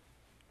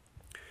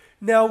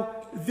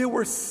 Now, there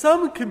were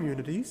some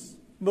communities,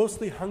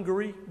 mostly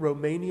Hungary,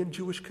 Romanian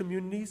Jewish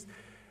communities,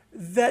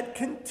 that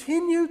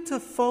continued to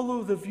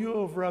follow the view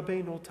of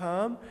Rabbeinu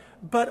Tam,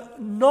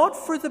 but not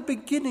for the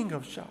beginning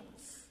of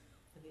Shabbos,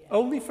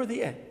 only for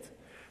the end.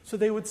 So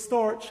they would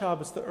start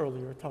Shabbos the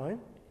earlier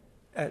time,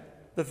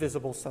 at the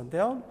visible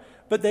sundown,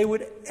 but they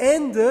would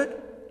end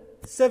it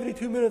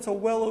 72 minutes or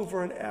well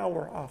over an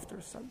hour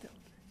after sundown.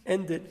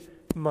 End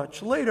it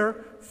much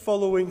later,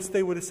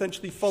 they would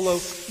essentially follow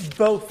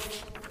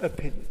both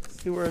opinions.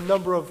 There were a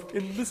number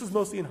this is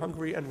mostly in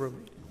Hungary and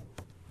Romania.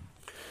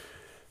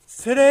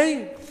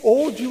 Today,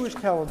 all Jewish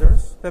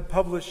calendars that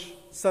publish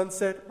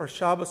sunset or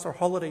Shabbos or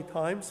holiday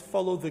times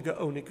follow the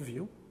Gaonic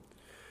view,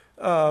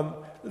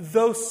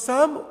 though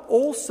some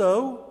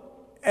also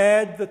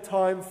add the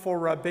time for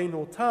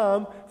Rabbeinu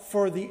Tam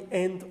for the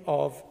end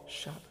of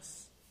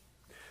Shabbos.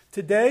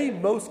 Today,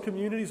 most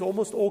communities,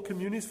 almost all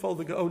communities, follow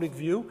the Gaonic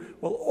view.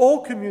 Well,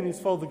 all communities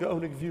follow the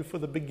Gaonic view for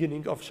the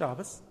beginning of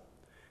Shabbos.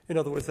 In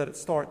other words, that it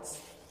starts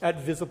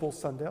at visible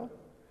sundown.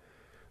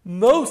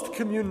 Most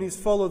communities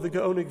follow the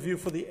Gaonic view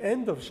for the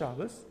end of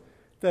Shabbos,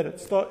 that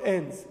it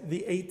ends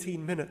the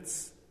 18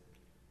 minutes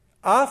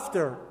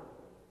after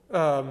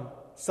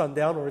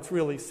sundown, or it's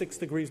really 6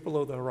 degrees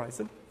below the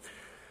horizon.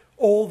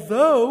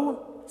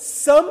 Although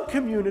some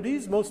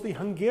communities, mostly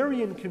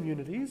Hungarian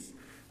communities,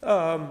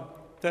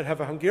 that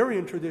have a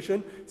Hungarian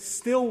tradition,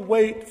 still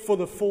wait for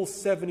the full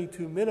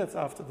 72 minutes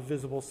after the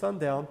visible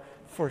sundown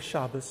for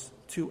Shabbos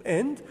to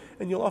end.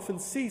 And you'll often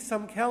see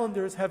some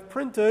calendars have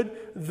printed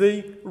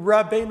the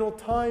Rabbeinu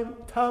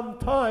Tam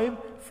time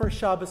for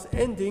Shabbos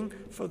ending,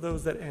 for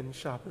those that end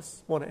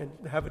Shabbos, want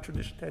to have a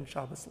tradition to end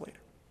Shabbos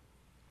later.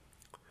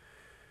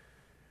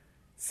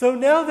 So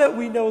now that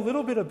we know a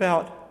little bit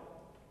about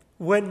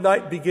when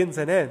night begins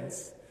and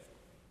ends,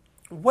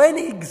 when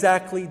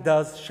exactly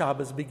does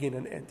Shabbos begin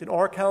and end? In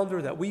our calendar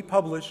that we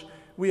publish,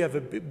 we have a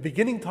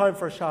beginning time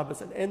for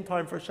Shabbos, an end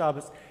time for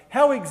Shabbos.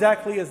 How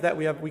exactly is that?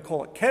 We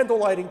call it candle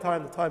lighting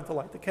time, the time to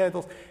light the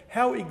candles.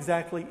 How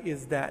exactly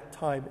is that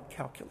time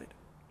calculated?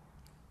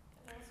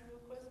 Can I ask you a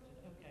question?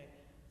 Okay.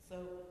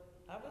 So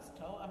I was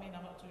told, I'm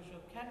not too sure,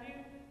 can you,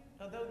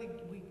 although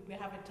we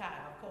have a time,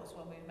 of course,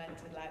 when we're meant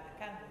to light the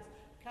candles,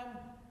 can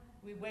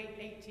we wait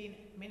 18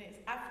 minutes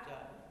after?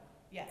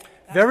 Yeah.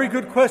 Very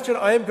good question.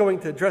 I am going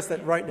to address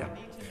that right now.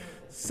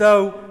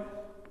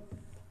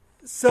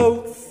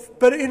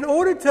 But in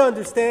order to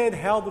understand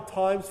how the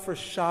times for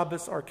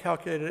Shabbos are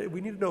calculated,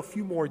 we need to know a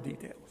few more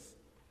details.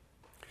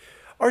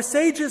 Our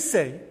sages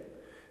say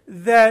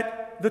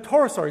that, the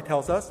Torah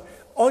tells us,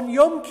 on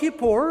Yom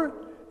Kippur,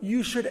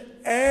 you should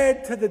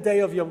add to the day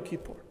of Yom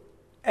Kippur.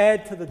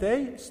 Add to the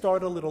day,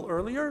 start a little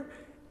earlier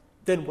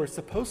than we're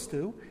supposed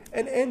to,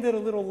 and end it a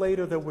little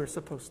later than we're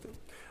supposed to.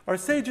 Our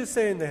sages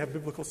say, and they have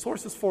biblical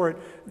sources for it,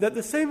 that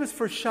the same is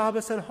for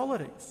Shabbos and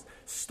holidays.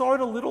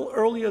 Start a little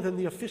earlier than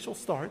the official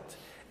start,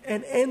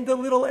 and end a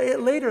little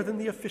later than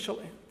the official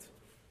end.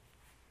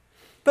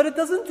 But it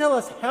doesn't tell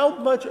us how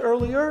much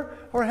earlier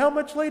or how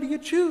much later you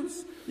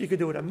choose. You could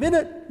do it a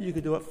minute, you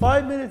could do it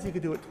 5 minutes, you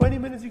could do it 20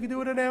 minutes, you could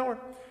do it an hour.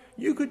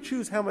 You could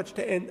choose how much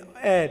to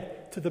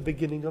add to the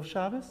beginning of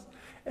Shabbos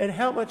and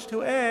how much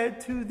to add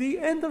to the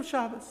end of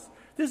Shabbos.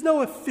 There's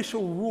no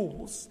official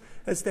rules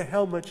as to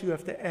how much you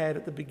have to add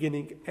at the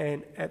beginning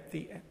and at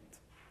the end.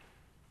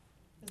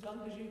 As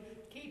long as you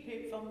keep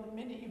it from the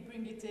minute you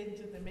bring it in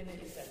to the minute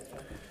it's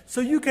over. So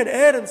you can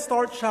add and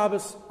start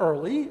Shabbos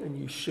early, and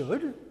you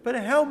should, but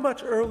how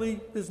much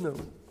early, there's no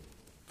rule.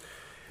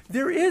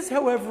 There is,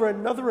 however,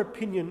 another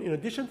opinion, in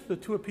addition to the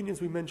two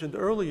opinions we mentioned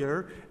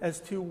earlier,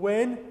 as to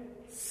when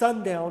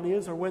sundown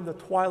is or when the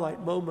twilight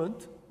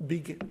moment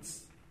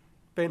begins.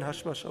 Ben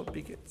Hashmashot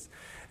begins.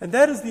 And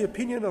that is the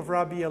opinion of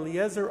Rabbi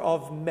Eliezer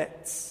of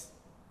Metz,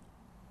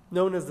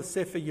 known as the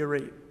Sefer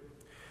Yereim.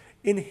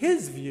 In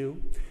his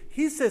view,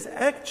 he says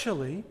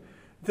actually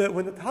that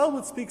when the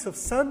Talmud speaks of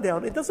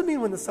sundown, it doesn't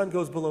mean when the sun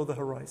goes below the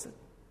horizon.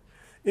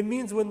 It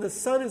means when the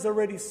sun is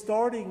already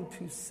starting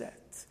to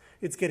set.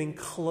 It's getting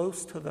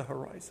close to the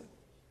horizon.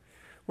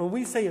 When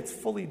we say it's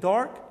fully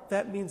dark,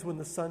 that means when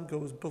the sun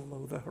goes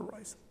below the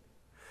horizon.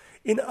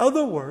 In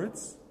other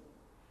words,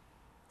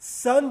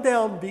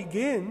 sundown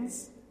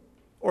begins,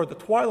 or the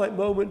twilight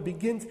moment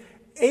begins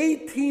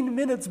 18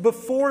 minutes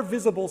before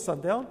visible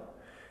sundown,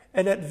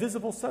 and at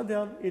visible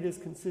sundown, it is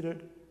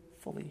considered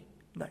fully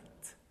night.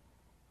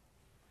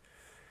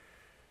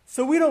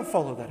 So we don't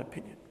follow that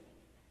opinion.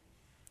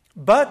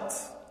 But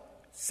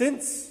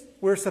since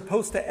we're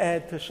supposed to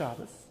add to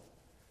Shabbos,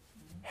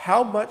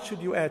 how much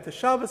should you add to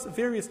Shabbos?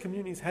 Various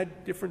communities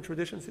had different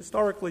traditions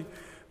historically,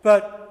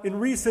 but in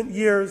recent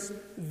years,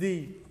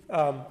 the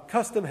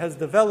custom has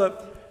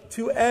developed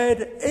to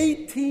add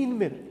 18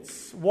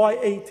 minutes. Why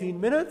 18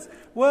 minutes?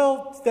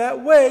 Well,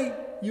 that way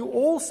you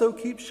also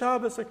keep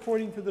Shabbos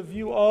according to the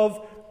view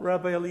of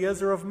Rabbi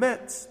Eliezer of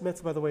Metz.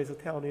 Metz, by the way, is a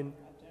town in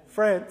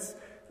France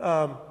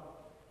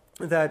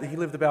that he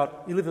lived in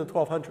the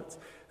 1200s.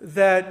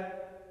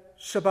 That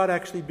Shabbat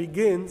actually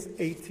begins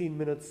 18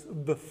 minutes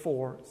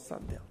before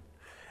sundown.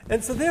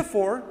 And so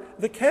therefore,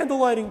 the candle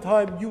lighting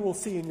time you will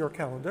see in your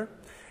calendar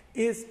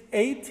is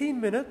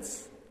 18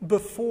 minutes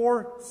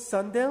before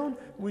sundown,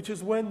 which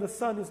is when the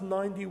sun is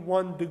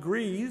 91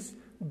 degrees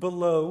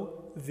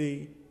below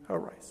the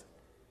horizon.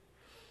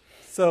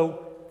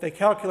 So they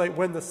calculate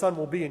when the sun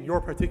will be in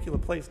your particular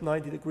place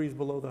 90 degrees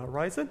below the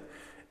horizon,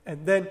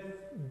 and then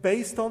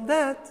based on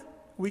that,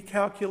 we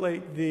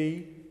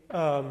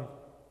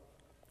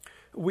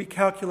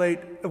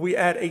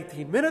add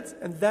 18 minutes,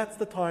 and that's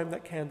the time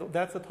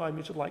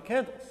you should light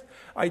candles.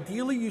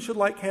 Ideally, you should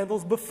light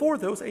candles before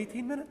those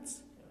 18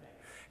 minutes.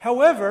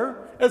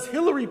 However, as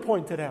Hillary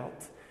pointed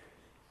out,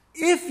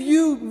 if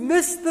you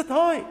miss the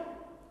time,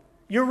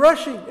 you're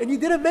rushing and you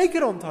didn't make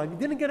it on time, you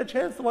didn't get a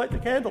chance to light the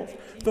candles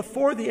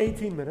before the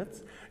 18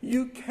 minutes,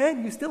 you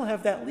still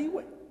have that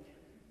leeway.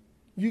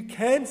 You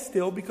can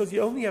still, because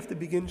you only have to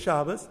begin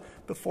Shabbos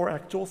before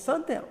actual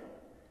sundown.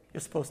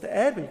 You're supposed to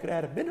add, but you could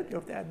add a minute, you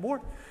don't have to add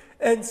more.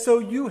 And so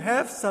you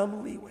have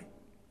some leeway.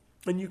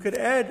 And you could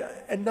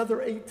add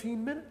another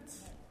 18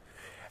 minutes.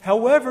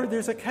 However,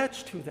 there's a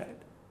catch to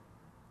that.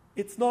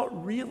 It's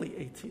not really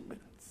 18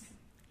 minutes.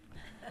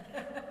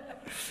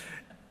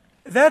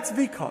 That's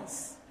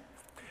because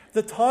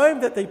the time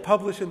that they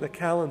publish in the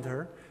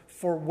calendar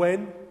for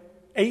when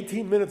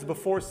 18 minutes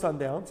before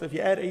sundown, so if you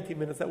add 18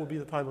 minutes, that would be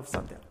the time of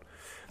sundown.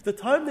 The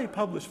time they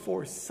publish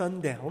for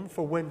sundown,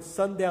 for when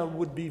sundown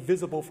would be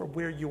visible from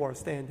where you are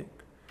standing,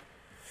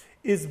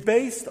 is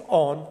based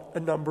on a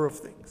number of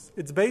things.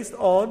 It's based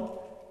on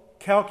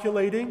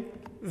calculating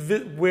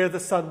where the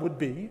sun would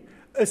be,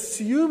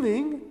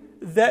 assuming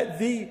that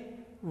the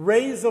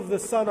rays of the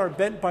sun are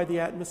bent by the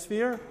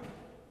atmosphere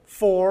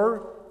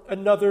for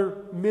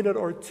another minute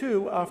or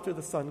two after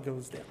the sun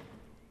goes down.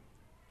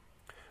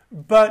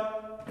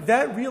 But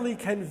that really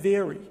can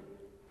vary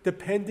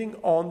depending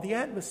on the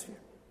atmosphere.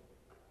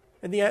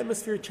 And the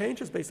atmosphere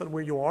changes based on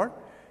where you are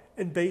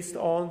and based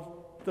on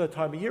the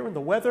time of year and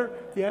the weather.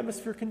 The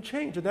atmosphere can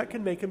change, and that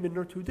can make a minute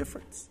or two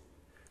difference,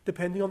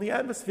 depending on the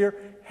atmosphere,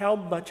 how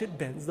much it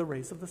bends the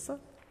rays of the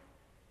sun.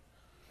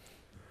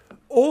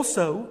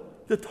 Also,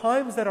 the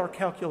times that are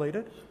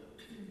calculated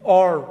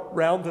are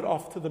rounded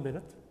off to the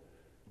minute.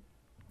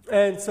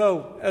 And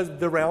so, as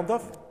the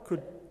round-off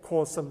could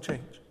cause some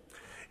change.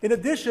 In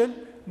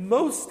addition,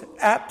 most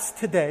apps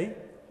today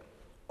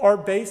are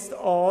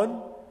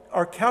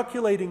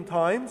calculating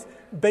times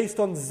based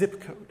on zip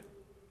code.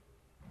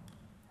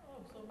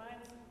 Oh, so mine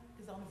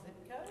is on zip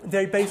code?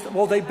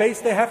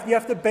 You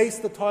have to base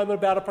the time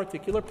about a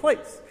particular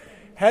place.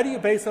 How do you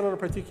base it on a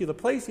particular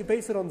place? You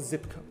base it on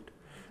zip code.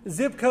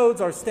 Zip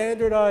codes are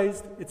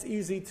standardized. It's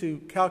easy to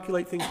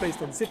calculate things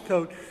based on zip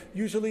code.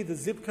 Usually the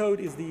zip code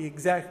is the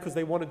exact, because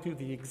they want to do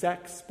the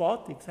exact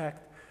spot, the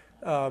exact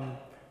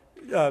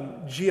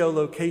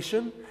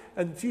geolocation,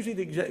 and it's usually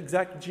the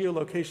exact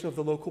geolocation of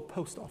the local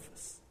post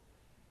office.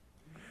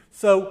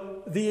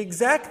 So the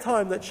exact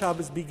time that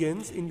Shabbos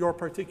begins in your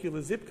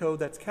particular zip code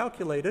that's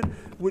calculated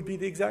would be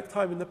the exact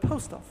time in the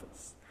post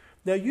office.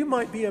 Now, you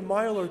might be a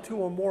mile or two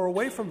or more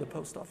away from the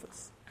post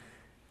office,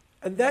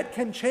 and that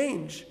can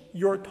change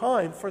your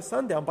time for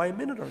sundown by a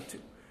minute or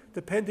two,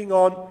 depending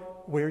on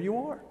where you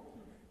are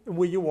and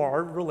where you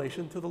are in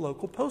relation to the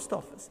local post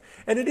office.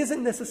 And it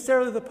isn't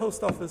necessarily the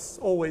post office,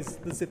 always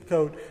the zip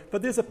code,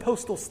 but there's a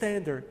postal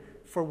standard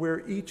for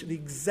the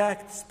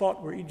exact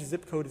spot where each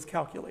zip code is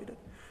calculated.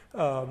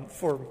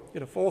 For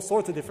all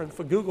sorts of different,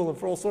 for Google and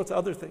for all sorts of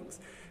other things.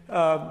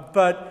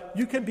 But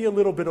you can be a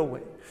little bit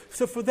away.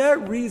 So for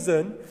that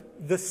reason,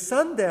 the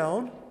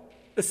sundown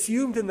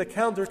assumed in the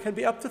calendar can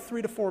be up to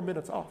 3 to 4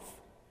 minutes off.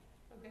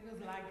 Okay,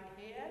 because like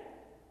here,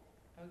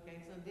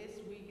 okay, so this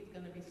week it's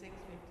going to be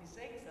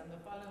 6:56, and the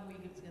following week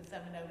it's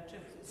 7:02.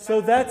 So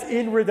that's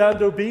in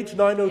Redondo Beach,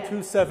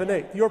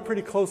 90278. You're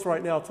pretty close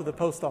right now to the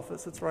post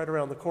office. It's right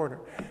around the corner.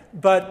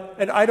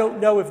 And I don't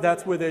know if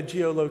that's where they're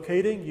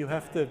geolocating. You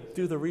have to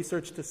do the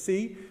research to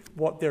see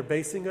what they're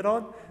basing it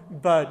on.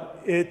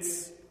 But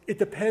it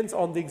depends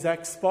on the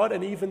exact spot.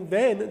 And even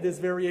then, there's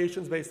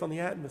variations based on the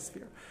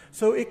atmosphere.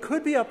 So it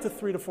could be up to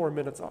 3 to 4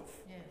 minutes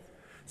off. Yes.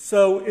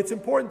 So it's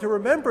important to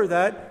remember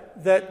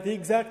that the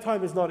exact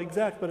time is not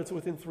exact, but it's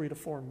within 3 to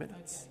 4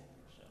 minutes.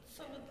 Okay.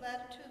 So would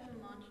latitude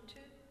and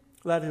longitude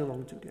Latitude and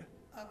longitude,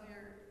 yeah. of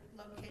your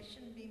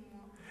location be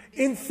more?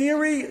 In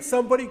theory,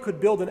 somebody could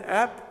build an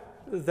app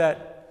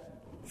that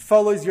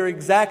follows your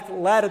exact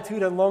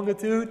latitude and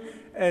longitude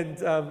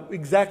and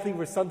exactly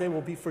where Sunday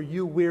will be for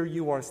you, where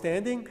you are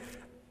standing.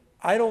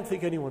 I don't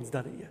think anyone's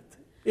done it yet.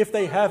 If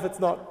they have, it's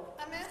not,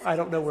 I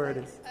don't know where it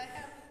is. I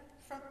have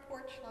front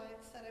porch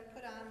lights that I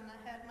put on, and I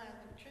had my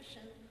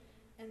electrician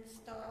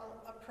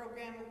install a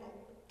programmable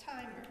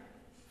timer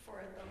for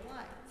the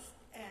lights,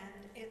 and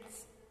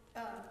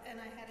and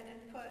I had an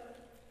input.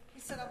 He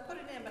said, I'll put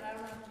it in, but I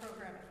don't know how to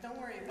program it. Don't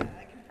worry about it,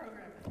 I can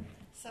program it.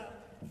 So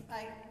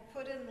I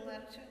put in the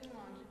latitude and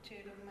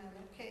longitude of my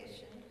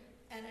location,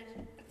 and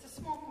it's a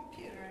small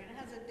computer, and it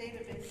has a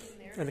database in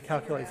there. And it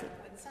calculates it.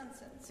 With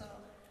sunset. So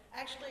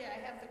actually,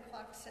 I have the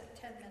clock set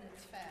 10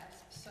 minutes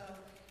fast.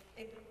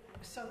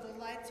 So the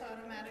lights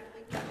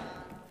automatically come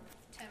on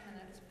 10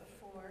 minutes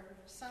before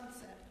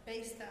sunset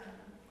based on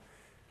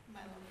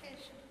my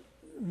location.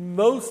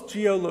 Most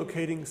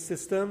geolocating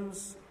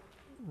systems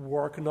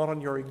work not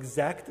on your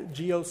exact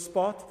geo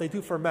spot. They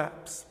do for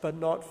maps, but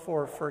not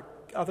for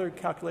other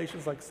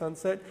calculations like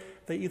sunset.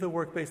 They either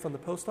work based on the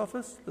post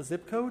office, the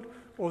zip code,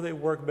 or they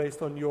work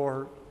based on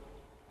your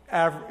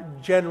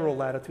general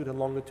latitude and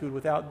longitude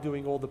without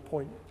doing all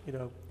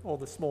all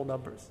the small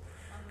numbers.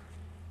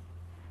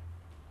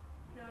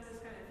 No, I was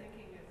just kind of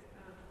thinking,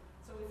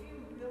 so if you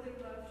really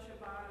love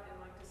Shabbat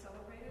and like to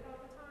celebrate it all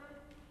the time,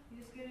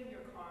 you just get in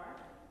your car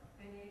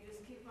and you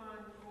just keep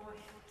on going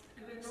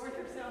either north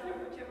or south or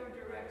whichever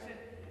direction.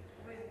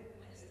 Right?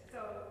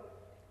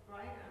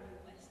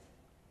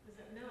 Is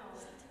it no?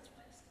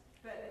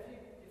 But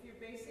if you're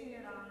basing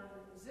it on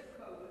zip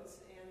codes,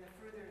 and the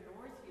further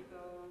north you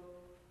go,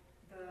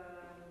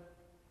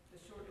 the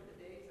shorter the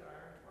days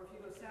are, or if you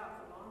go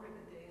south, the longer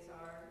the days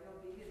are,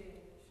 you'll be hitting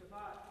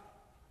Shabbat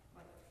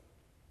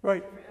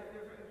Right.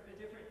 a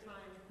different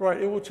time.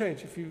 Right, it will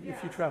change if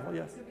you travel,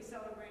 yes. You could be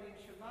celebrating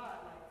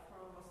Shabbat for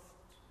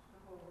almost the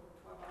whole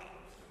 12 hours.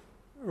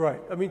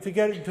 Right. I mean,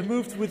 to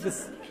move with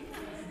this,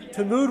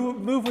 to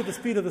move with the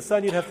speed of the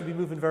sun, you'd have to be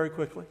moving very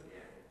quickly.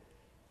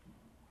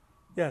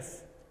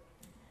 Yes.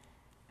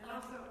 And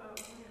also,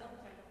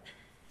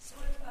 So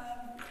if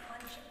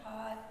on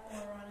Shabbat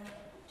or on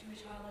a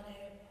Jewish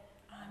holiday,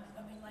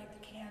 when we light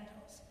the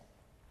candles,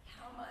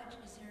 how much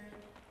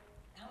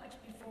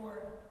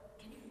before?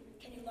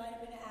 Can you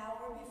light them an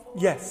hour before?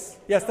 Yes,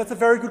 that's a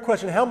very good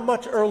question. How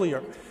much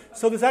earlier?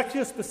 So there's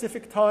actually a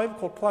specific time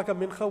called Plaga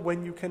Mincha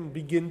when you can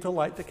begin to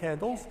light the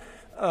candles.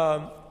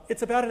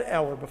 It's about an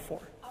hour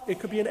before. It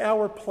could be an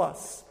hour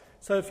plus.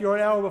 So if you're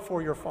an hour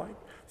before, you're fine.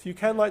 So you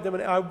can light them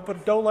an hour,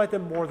 but don't light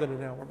them more than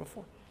an hour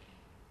before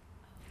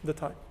the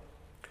time.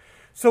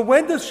 So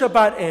when does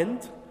Shabbat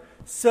end?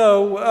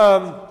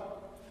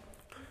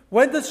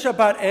 When does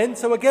Shabbat end?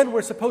 So again,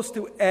 we're supposed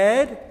to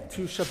add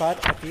to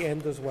Shabbat at the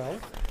end as well.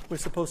 We're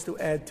supposed to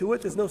add to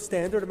it. There's no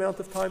standard amount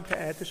of time to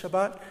add to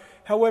Shabbat.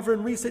 However,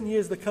 in recent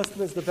years, the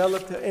custom has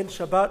developed to end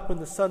Shabbat when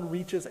the sun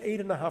reaches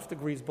 8.5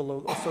 degrees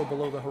below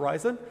the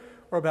horizon,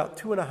 or about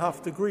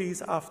 2.5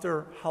 degrees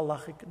after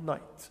halachic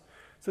night.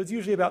 So it's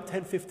usually about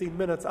 10-15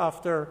 minutes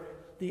after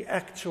the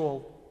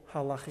actual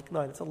halachic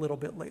night. It's a little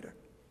bit later.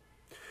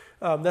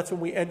 That's when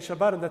we end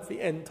Shabbat, and that's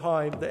the end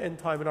time. The end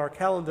time in our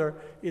calendar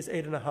is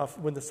 8.5,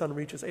 when the sun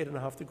reaches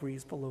 8.5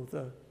 degrees below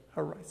the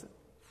horizon.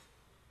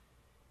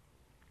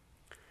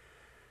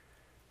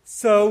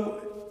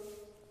 So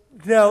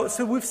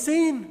we've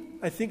seen,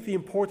 I think, the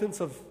importance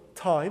of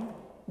time,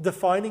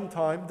 defining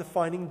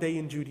day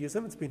in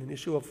Judaism. It's been an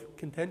issue of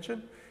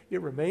contention.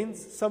 It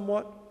remains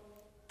somewhat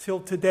till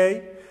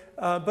today,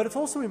 but it's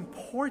also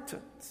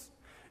important.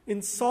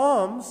 In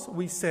Psalms,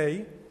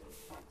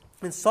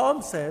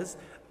 Psalm says,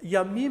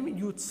 Yamim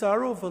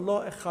yutzaro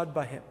v'lo echad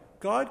bahem.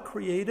 God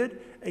created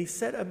a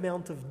set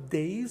amount of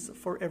days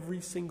for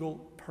every single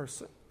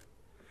person.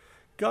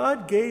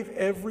 God gave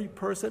every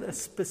person a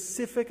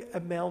specific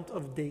amount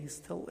of days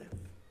to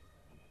live.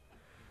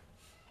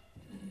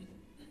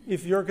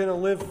 If you're going to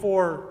live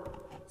for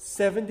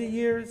 70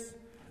 years,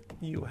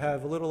 you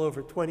have a little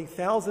over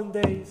 20,000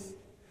 days.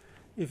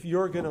 If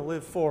you're going to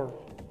live for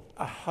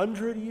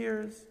 100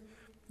 years,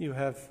 you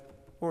have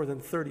more than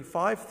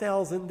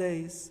 35,000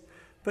 days.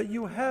 But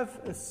you have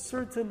a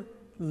certain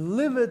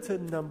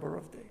limited number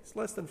of days,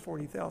 less than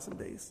 40,000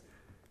 days.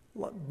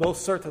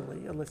 Most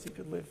certainly, unless you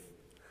could live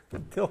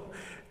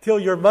till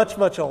you're much,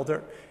 much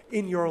older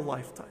in your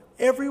lifetime.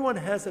 Everyone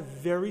has a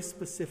very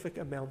specific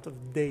amount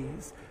of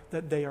days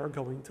that they are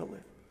going to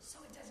live. So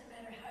it doesn't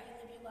matter how you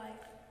live your life.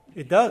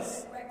 It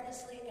does.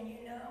 Recklessly, and you're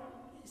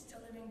still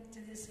living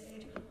to this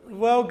age.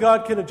 Well,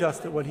 God can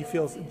adjust it when He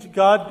feels.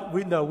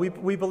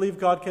 We believe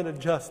God can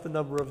adjust the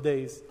number of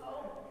days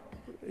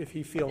if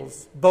He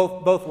feels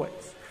both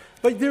ways.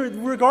 But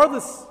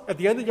regardless, at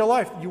the end of your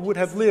life, you would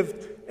have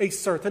lived a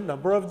certain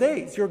number of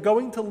days. You're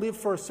going to live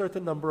for a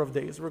certain number of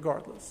days,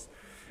 regardless.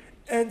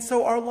 And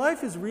so our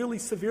life is really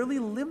severely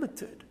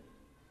limited.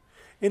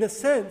 In a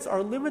sense,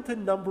 our limited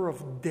number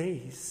of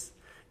days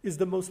is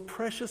the most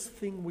precious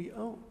thing we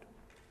own.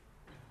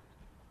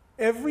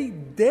 Every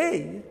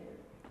day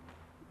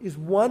is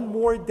one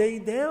more day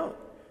down.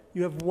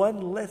 You have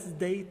one less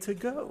day to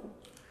go.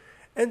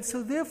 And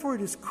so therefore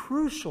it is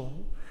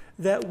crucial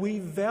that we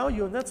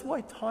value, and that's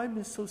why time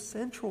is so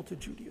central to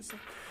Judaism.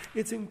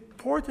 It's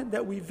important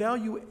that we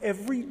value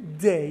every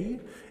day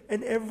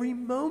and every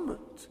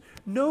moment.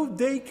 No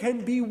day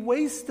can be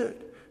wasted.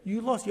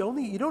 You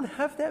don't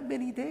have that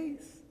many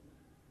days.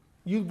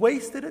 You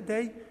wasted a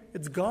day,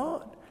 it's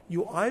gone.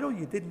 You idle,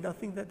 you did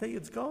nothing that day,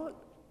 it's gone.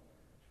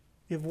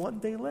 You have one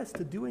day less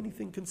to do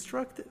anything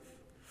constructive.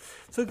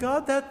 So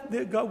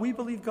we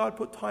believe God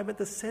put time at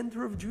the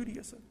center of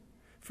Judaism.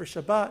 For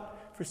Shabbat,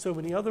 for so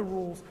many other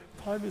rules,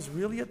 time is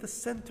really at the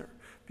center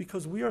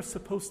because we are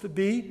supposed to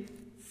be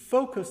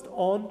focused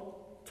on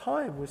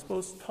time.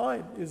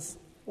 Time is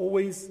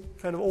always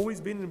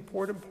been an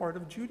important part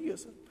of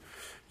Judaism.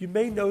 You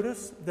may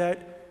notice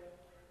that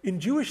in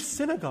Jewish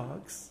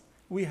synagogues,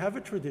 we have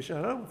a tradition.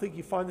 I don't think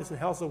you find this in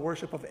house of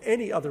worship of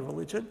any other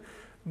religion.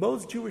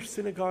 Most Jewish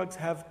synagogues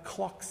have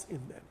clocks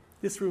in them.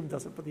 This room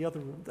doesn't, but the other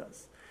room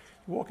does.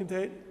 You walk into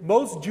it,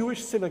 most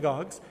Jewish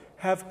synagogues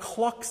have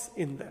clocks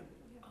in them.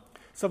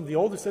 Some of the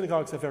older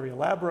synagogues have very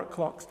elaborate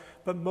clocks,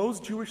 but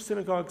most Jewish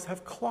synagogues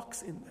have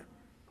clocks in them.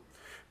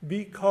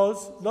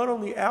 Because not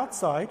only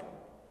outside,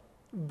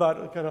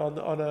 but kind of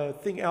on a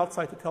thing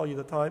outside to tell you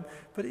the time,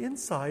 but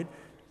inside,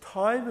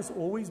 time has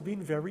always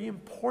been very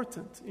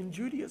important in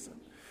Judaism.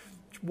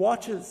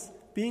 Watches,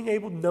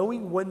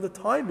 knowing when the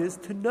time is,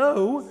 to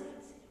know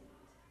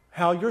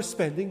how you're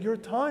spending your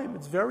time.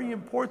 It's very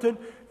important,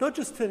 not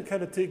just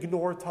to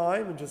ignore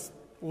time and just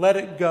let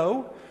it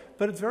go,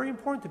 but it's very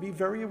important to be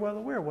very well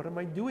aware. What am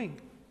I doing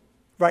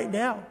right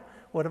now?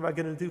 What am I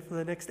going to do for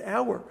the next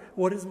hour?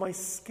 What is my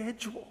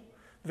schedule?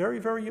 Very,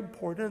 very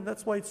important. And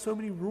that's why so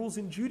many rules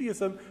in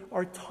Judaism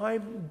are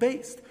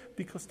time-based,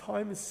 because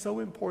time is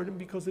so important,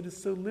 because it is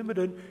so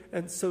limited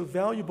and so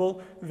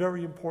valuable.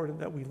 Very important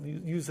that we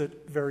use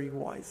it very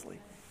wisely.